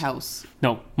movies. My house.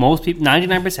 No, most people,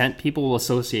 99% people will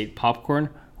associate popcorn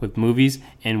with movies,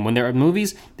 and when they're at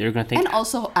movies, they're gonna think. And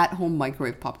also at home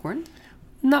microwave popcorn.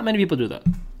 Not many people do that.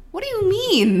 What do you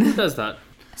mean? Who does that?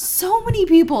 So many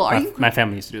people. Are you My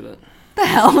family used to do that. the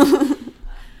hell?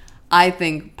 I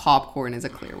think popcorn is a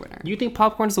clear winner. You think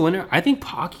popcorn's the winner? I think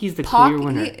Pocky's the Pocky clear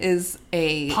winner. is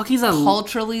a Pocky's a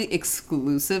culturally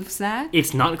exclusive snack.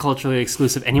 It's not culturally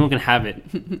exclusive. Anyone can have it.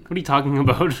 What are you talking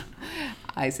about?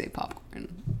 I say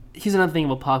popcorn. Here's another thing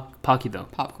about Pocky, though.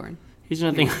 Popcorn. Here's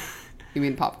another thing. You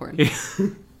mean popcorn?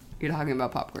 You're talking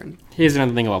about popcorn. Here's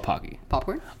another thing about Pocky.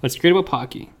 Popcorn? What's great about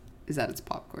Pocky? Is that it's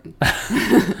popcorn.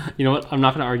 You know what? I'm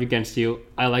not going to argue against you.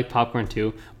 I like popcorn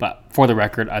too, but for the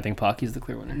record, I think Pocky's the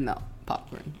clear winner. No,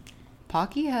 popcorn.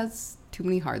 Pocky has too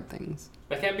many hard things.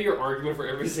 That can't be your argument for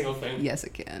every single thing. Yes,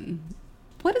 it can.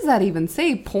 What does that even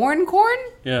say? Porn corn?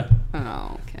 Yeah.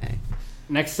 Oh, okay.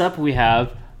 Next up, we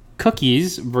have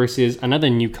cookies versus another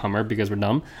newcomer because we're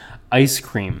dumb. Ice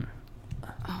cream.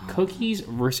 Cookies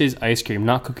versus ice cream,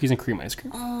 not cookies and cream ice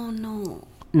cream. Oh, no.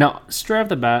 Now, straight off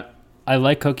the bat, I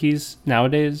like cookies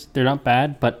nowadays. They're not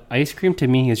bad, but ice cream to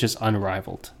me is just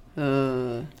unrivaled.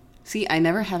 See, I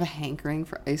never have a hankering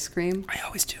for ice cream I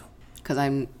always do. because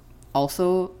I'm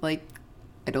also like,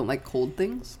 I don't like cold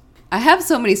things. I have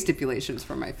so many stipulations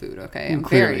for my food, okay?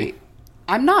 Clearly.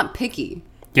 I'm not picky.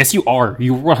 Yes, you are.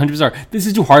 You 100% are. This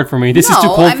is too hard for me. This is too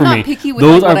No, cold I'm for not me. picky with,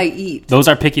 like, what I eat. Those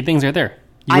are picky things right there.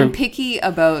 I'm picky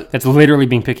about... That's literally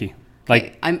being picky. Like,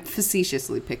 Okay, I'm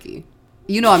facetiously picky.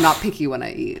 You know I'm not picky when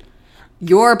I eat.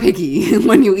 You're picky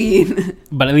when you eat.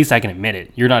 but at least I can admit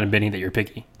it. You're not admitting that you're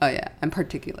picky. Oh, yeah. I'm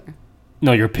particular.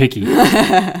 No, you're picky.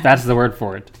 That's the word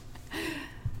for it.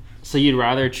 So you'd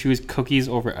rather choose cookies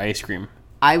over ice cream?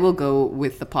 I will go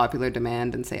with the popular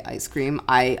demand and say ice cream.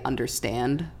 I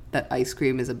understand that ice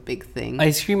cream is a big thing.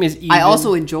 Ice cream is even... I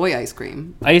also enjoy ice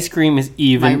cream. Ice cream is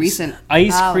even... My recent...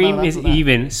 Ice cream is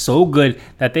even so good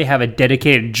that they have a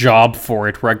dedicated job for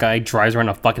it where a guy drives around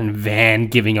a fucking van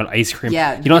giving out ice cream.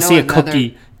 Yeah. You don't see a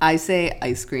cookie... I say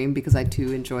ice cream because I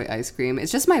too enjoy ice cream.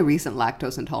 It's just my recent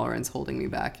lactose intolerance holding me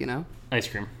back, you know? Ice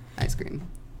cream. Ice cream.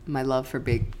 My love for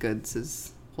baked goods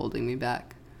is holding me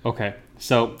back. Okay,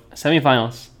 so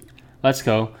semifinals. Let's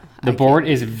go. The board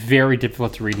is very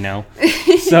difficult to read now.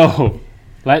 So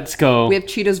let's go. We have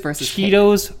Cheetos versus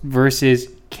Cheetos versus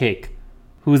cake.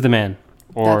 Who's the man?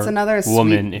 Or that's another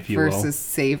woman, sweet if you versus will.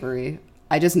 savory.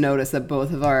 I just noticed that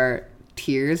both of our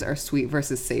tiers are sweet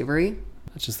versus savory.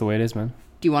 That's just the way it is, man.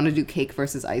 Do you want to do cake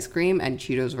versus ice cream and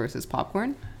Cheetos versus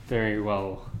popcorn? Very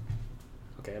well.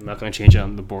 Okay, I'm not going to change it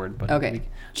on the board, but Okay.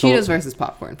 So- Cheetos versus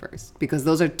popcorn first, because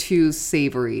those are two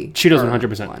savory. Cheetos or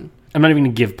 100%. one. I'm not even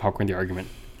going to give popcorn the argument.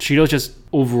 Cheetos just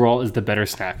overall is the better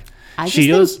snack. I just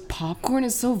Cheetos think popcorn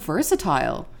is so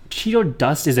versatile. Cheeto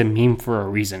dust is a meme for a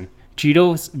reason.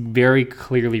 Cheetos very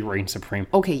clearly reign supreme.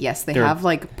 Okay, yes, they have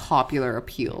like popular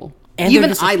appeal. And Even they're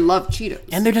just I love Cheetos.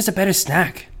 And they're just a better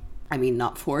snack. I mean,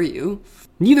 not for you.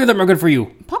 Neither of them are good for you.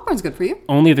 Popcorn's good for you.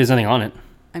 Only if there's nothing on it.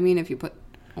 I mean, if you put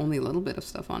only a little bit of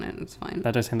stuff on it, it's fine.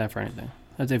 That doesn't that for anything.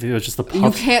 That's if it was just the puff.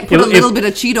 You can't put a little bit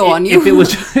of Cheeto on you. If it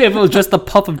was if it was just the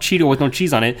puff of Cheeto with no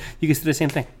cheese on it, you could say the same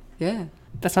thing. Yeah.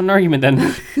 That's not an argument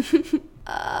then.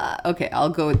 Okay, I'll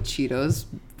go with Cheetos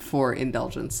for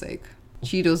indulgence sake.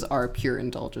 Cheetos are pure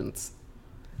indulgence.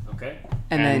 Okay.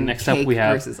 And then next cake up we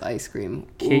have versus ice cream.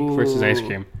 cake versus ice Ooh.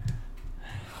 cream.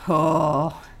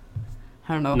 Oh,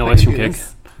 I don't know. If No I ice can cream do cake.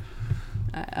 this.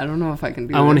 I don't know if I can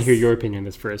do. I want to this. hear your opinion on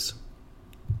this first.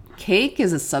 Cake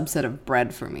is a subset of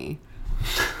bread for me,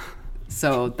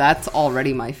 so that's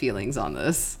already my feelings on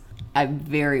this. I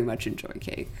very much enjoy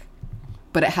cake,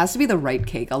 but it has to be the right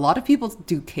cake. A lot of people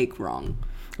do cake wrong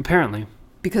Apparently.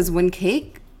 because when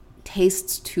cake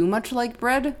tastes too much like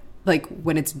bread, like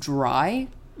when it's dry,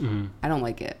 I don't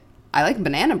like it. I like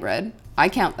banana bread. I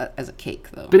count that as a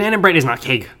cake though. Banana bread is not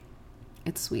cake.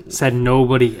 It's sweet. Said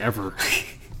nobody ever.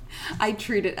 I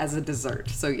treat it as a dessert,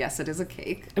 so yes, it is a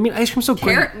cake. I mean, ice cream's so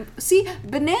great. Carrot. See,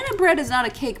 banana bread is not a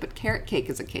cake, but carrot cake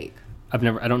is a cake. I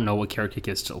don't know what carrot cake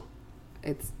is still.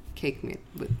 It's cake made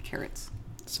with carrots.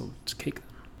 So it's cake.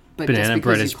 But just Banana because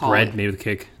bread you is call bread it- made with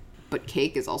cake. But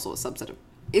cake is also a subset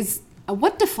of.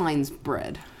 What defines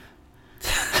bread?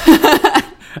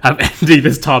 I'm ending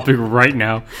this topic right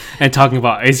now and talking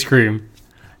about ice cream.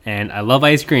 And I love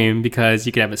ice cream because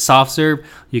you can have a soft serve,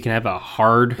 you can have a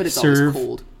hard But it's serve. always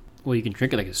cold. Well, you can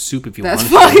drink it like a soup if you That's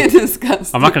want. fucking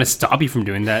disgusting. I'm not going to stop you from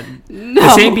doing that. No.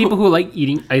 The same people who like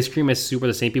eating ice cream as soup are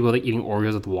the same people who like eating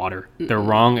Oreos with water. They're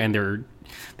wrong and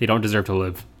they don't deserve to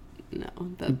live. No,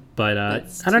 that, But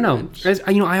That's I don't too know. much. Guys,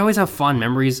 I always have fond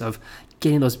memories of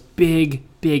getting those big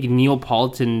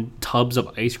Neapolitan tubs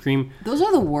of ice cream. those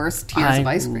are the worst tiers of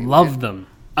ice cream. love them.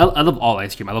 I love all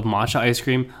ice cream. I love matcha ice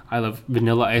cream. I love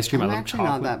vanilla ice cream. I'm I love actually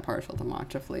chocolate. not that partial to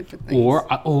matcha flavored things. Or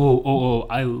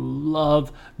I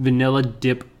love vanilla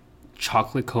dip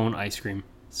chocolate cone ice cream.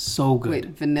 So good. wait,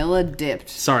 vanilla dipped.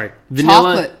 Sorry,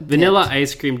 Chocolate vanilla dipped.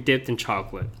 ice cream dipped in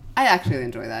chocolate. I actually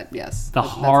enjoy that. Yes, The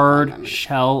That's a fun hard memory.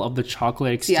 shell of the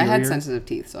chocolate See, I exterior, had sensitive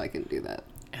teeth, so I couldn't do that.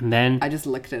 and then I just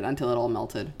licked it until it all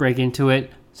melted. break into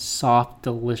it. Soft,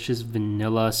 delicious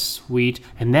vanilla, sweet,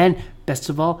 and then best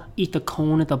of all, eat the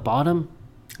cone at the bottom.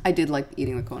 I did like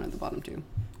eating the cone at the bottom too.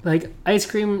 Like ice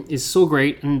cream is so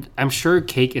great, and I'm sure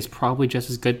cake is probably just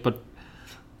as good. But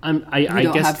I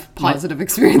don't guess have positive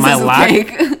experiences my with lack,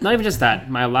 cake. not even just that,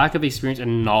 my lack of experience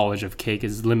and knowledge of cake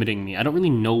is limiting me. I don't really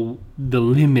know the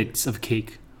limits of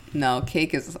cake. No,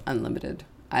 cake is unlimited.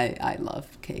 I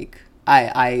love cake.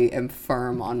 I am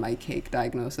firm on my cake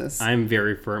diagnosis. I'm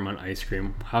very firm on ice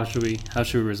cream. How should we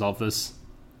resolve this?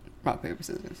 Rock, paper,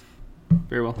 scissors.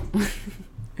 Very well.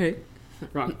 Hey.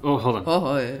 Rock. Oh, hold on.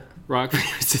 Oh, yeah. Rock,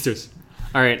 paper, scissors.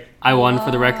 All right, I won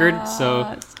for the record.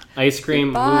 So ice cream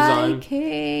moves on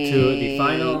cake. to the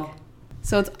final.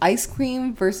 So it's ice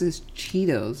cream versus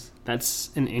Cheetos.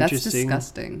 That's an That's interesting.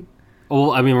 disgusting.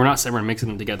 Well, I mean, we're not saying we're mixing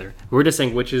them together. We're just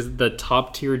saying which is the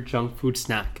top tier junk food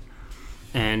snack.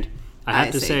 And I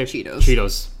have to say Cheetos.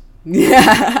 Cheetos.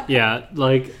 Yeah. Yeah,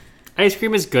 like ice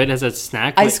cream is good as a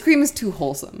snack. Ice cream is too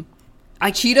wholesome.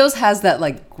 Cheetos has that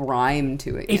like grime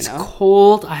to it, It's you know?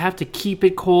 cold. I have to keep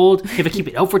it cold. If I keep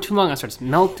it out for too long, it starts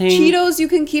melting. Cheetos, you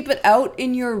can keep it out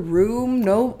in your room.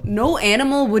 No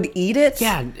animal would eat it.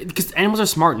 Yeah, because animals are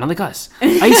smart, not like us.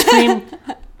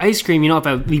 Ice cream, you know, if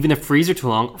I leave in the freezer too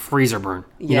long, freezer burn.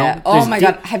 You Yeah. know? Oh There's my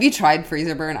god. Have you tried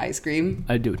freezer burn ice cream?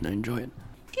 I do, and I enjoy it.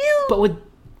 Ew. But with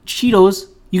Cheetos,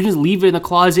 you can just leave it in the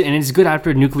closet, and it's good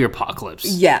after a nuclear apocalypse.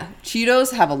 Yeah.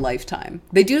 Cheetos have a lifetime.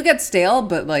 They do get stale,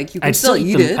 but like you can still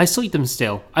eat them. it. I still eat them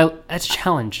stale. That's a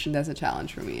challenge. That's a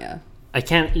challenge for me, yeah. I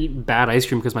can't eat bad ice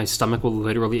cream because my stomach will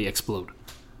literally explode.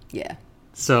 Yeah.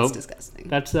 So It's disgusting.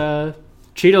 that's Cheetos.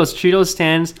 Cheetos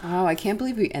stands Oh, I can't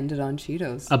believe we ended on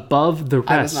Cheetos. above the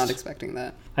rest. I was not expecting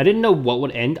that. I didn't know what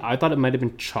would end. I thought it might have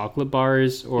been chocolate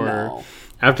bars or No.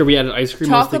 after we added ice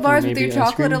cream. I was Chocolate thinking bars with maybe your ice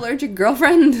chocolate cream. allergic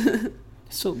girlfriend?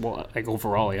 So, well, like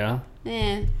overall, yeah.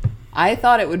 I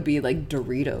thought it would be like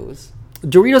Doritos.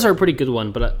 Doritos are a pretty good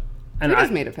one, but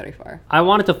Doritos made it pretty far. I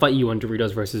wanted to fight you on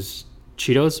Doritos versus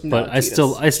Cheetos, but No, I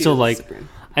still Cheetos like supreme.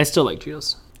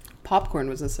 Cheetos. Popcorn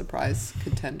was a surprise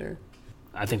contender.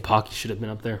 I think Pocky should have been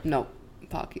up there. No,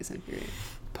 Pocky's inferior.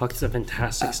 Pocky's a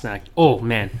fantastic snack. Oh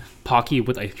man, Pocky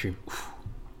with ice cream.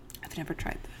 I've never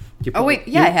tried that. You Oh, put, wait,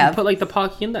 yeah, I have. You put like the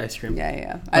Pocky in the ice cream.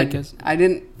 Yeah. I guess. I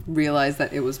didn't realize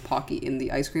that it was Pocky in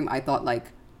the ice cream. I thought like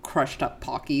crushed up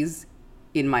Pockies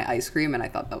in my ice cream, and I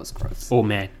thought that was gross. Oh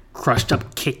man, crushed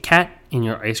up Kit Kat in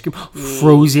your ice cream,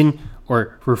 frozen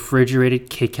or refrigerated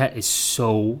Kit Kat is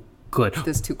so good.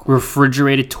 That's too cool.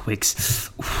 Refrigerated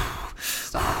Twix.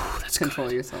 Stop. That's Control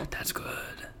good. yourself. That's good.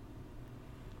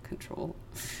 Control.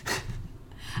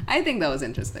 I think that was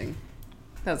interesting.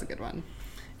 That was a good one.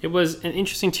 It was an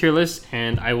interesting tier list,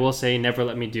 and I will say, never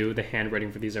let me do the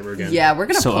handwriting for these ever again. Yeah, we're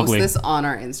gonna So post ugly. this on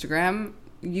our Instagram.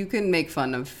 You can make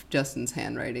fun of Justin's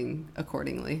handwriting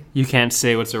accordingly. You can't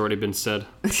say what's already been said.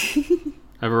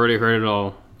 I've already heard it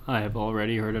all. I have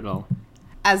already heard it all.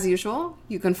 As usual,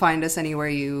 you can find us anywhere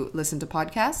you listen to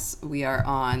podcasts. We are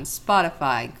on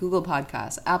Spotify, Google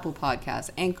Podcasts, Apple Podcasts,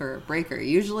 Anchor, Breaker.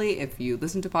 Usually, if you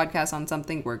listen to podcasts on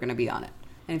something, we're going to be on it.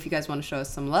 And if you guys want to show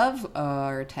us some love,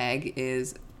 our tag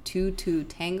is 22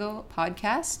 Tango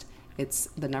Podcast. It's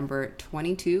the number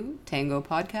 22 Tango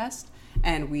Podcast.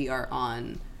 And we are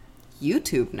on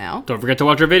YouTube now. Don't forget to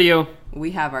watch our video.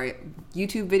 We have our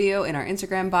YouTube video in our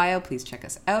Instagram bio. Please check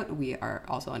us out. We are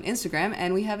also on Instagram,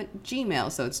 and we have a Gmail.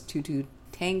 So it's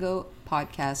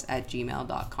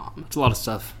 22tangopodcast@gmail.com. It's a lot of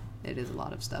stuff. It is a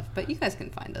lot of stuff, but you guys can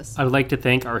find us. I would like to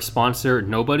thank our sponsor,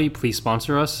 Nobody. Please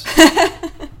sponsor us.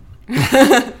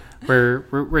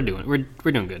 we're doing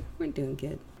good. We're doing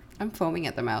good. I'm foaming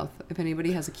at the mouth. If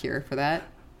anybody has a cure for that,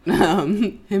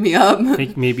 hit me up. I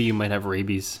think maybe you might have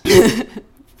rabies.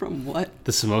 From what?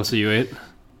 The samosa you ate.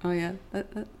 Oh yeah,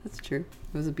 that's true.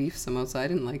 It was a beef samosa. I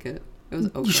didn't like it. It was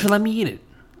okra. You should let me eat it.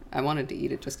 I wanted to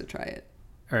eat it just to try it.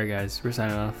 All right, guys, we're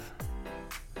signing off.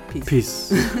 Peace.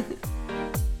 Peace.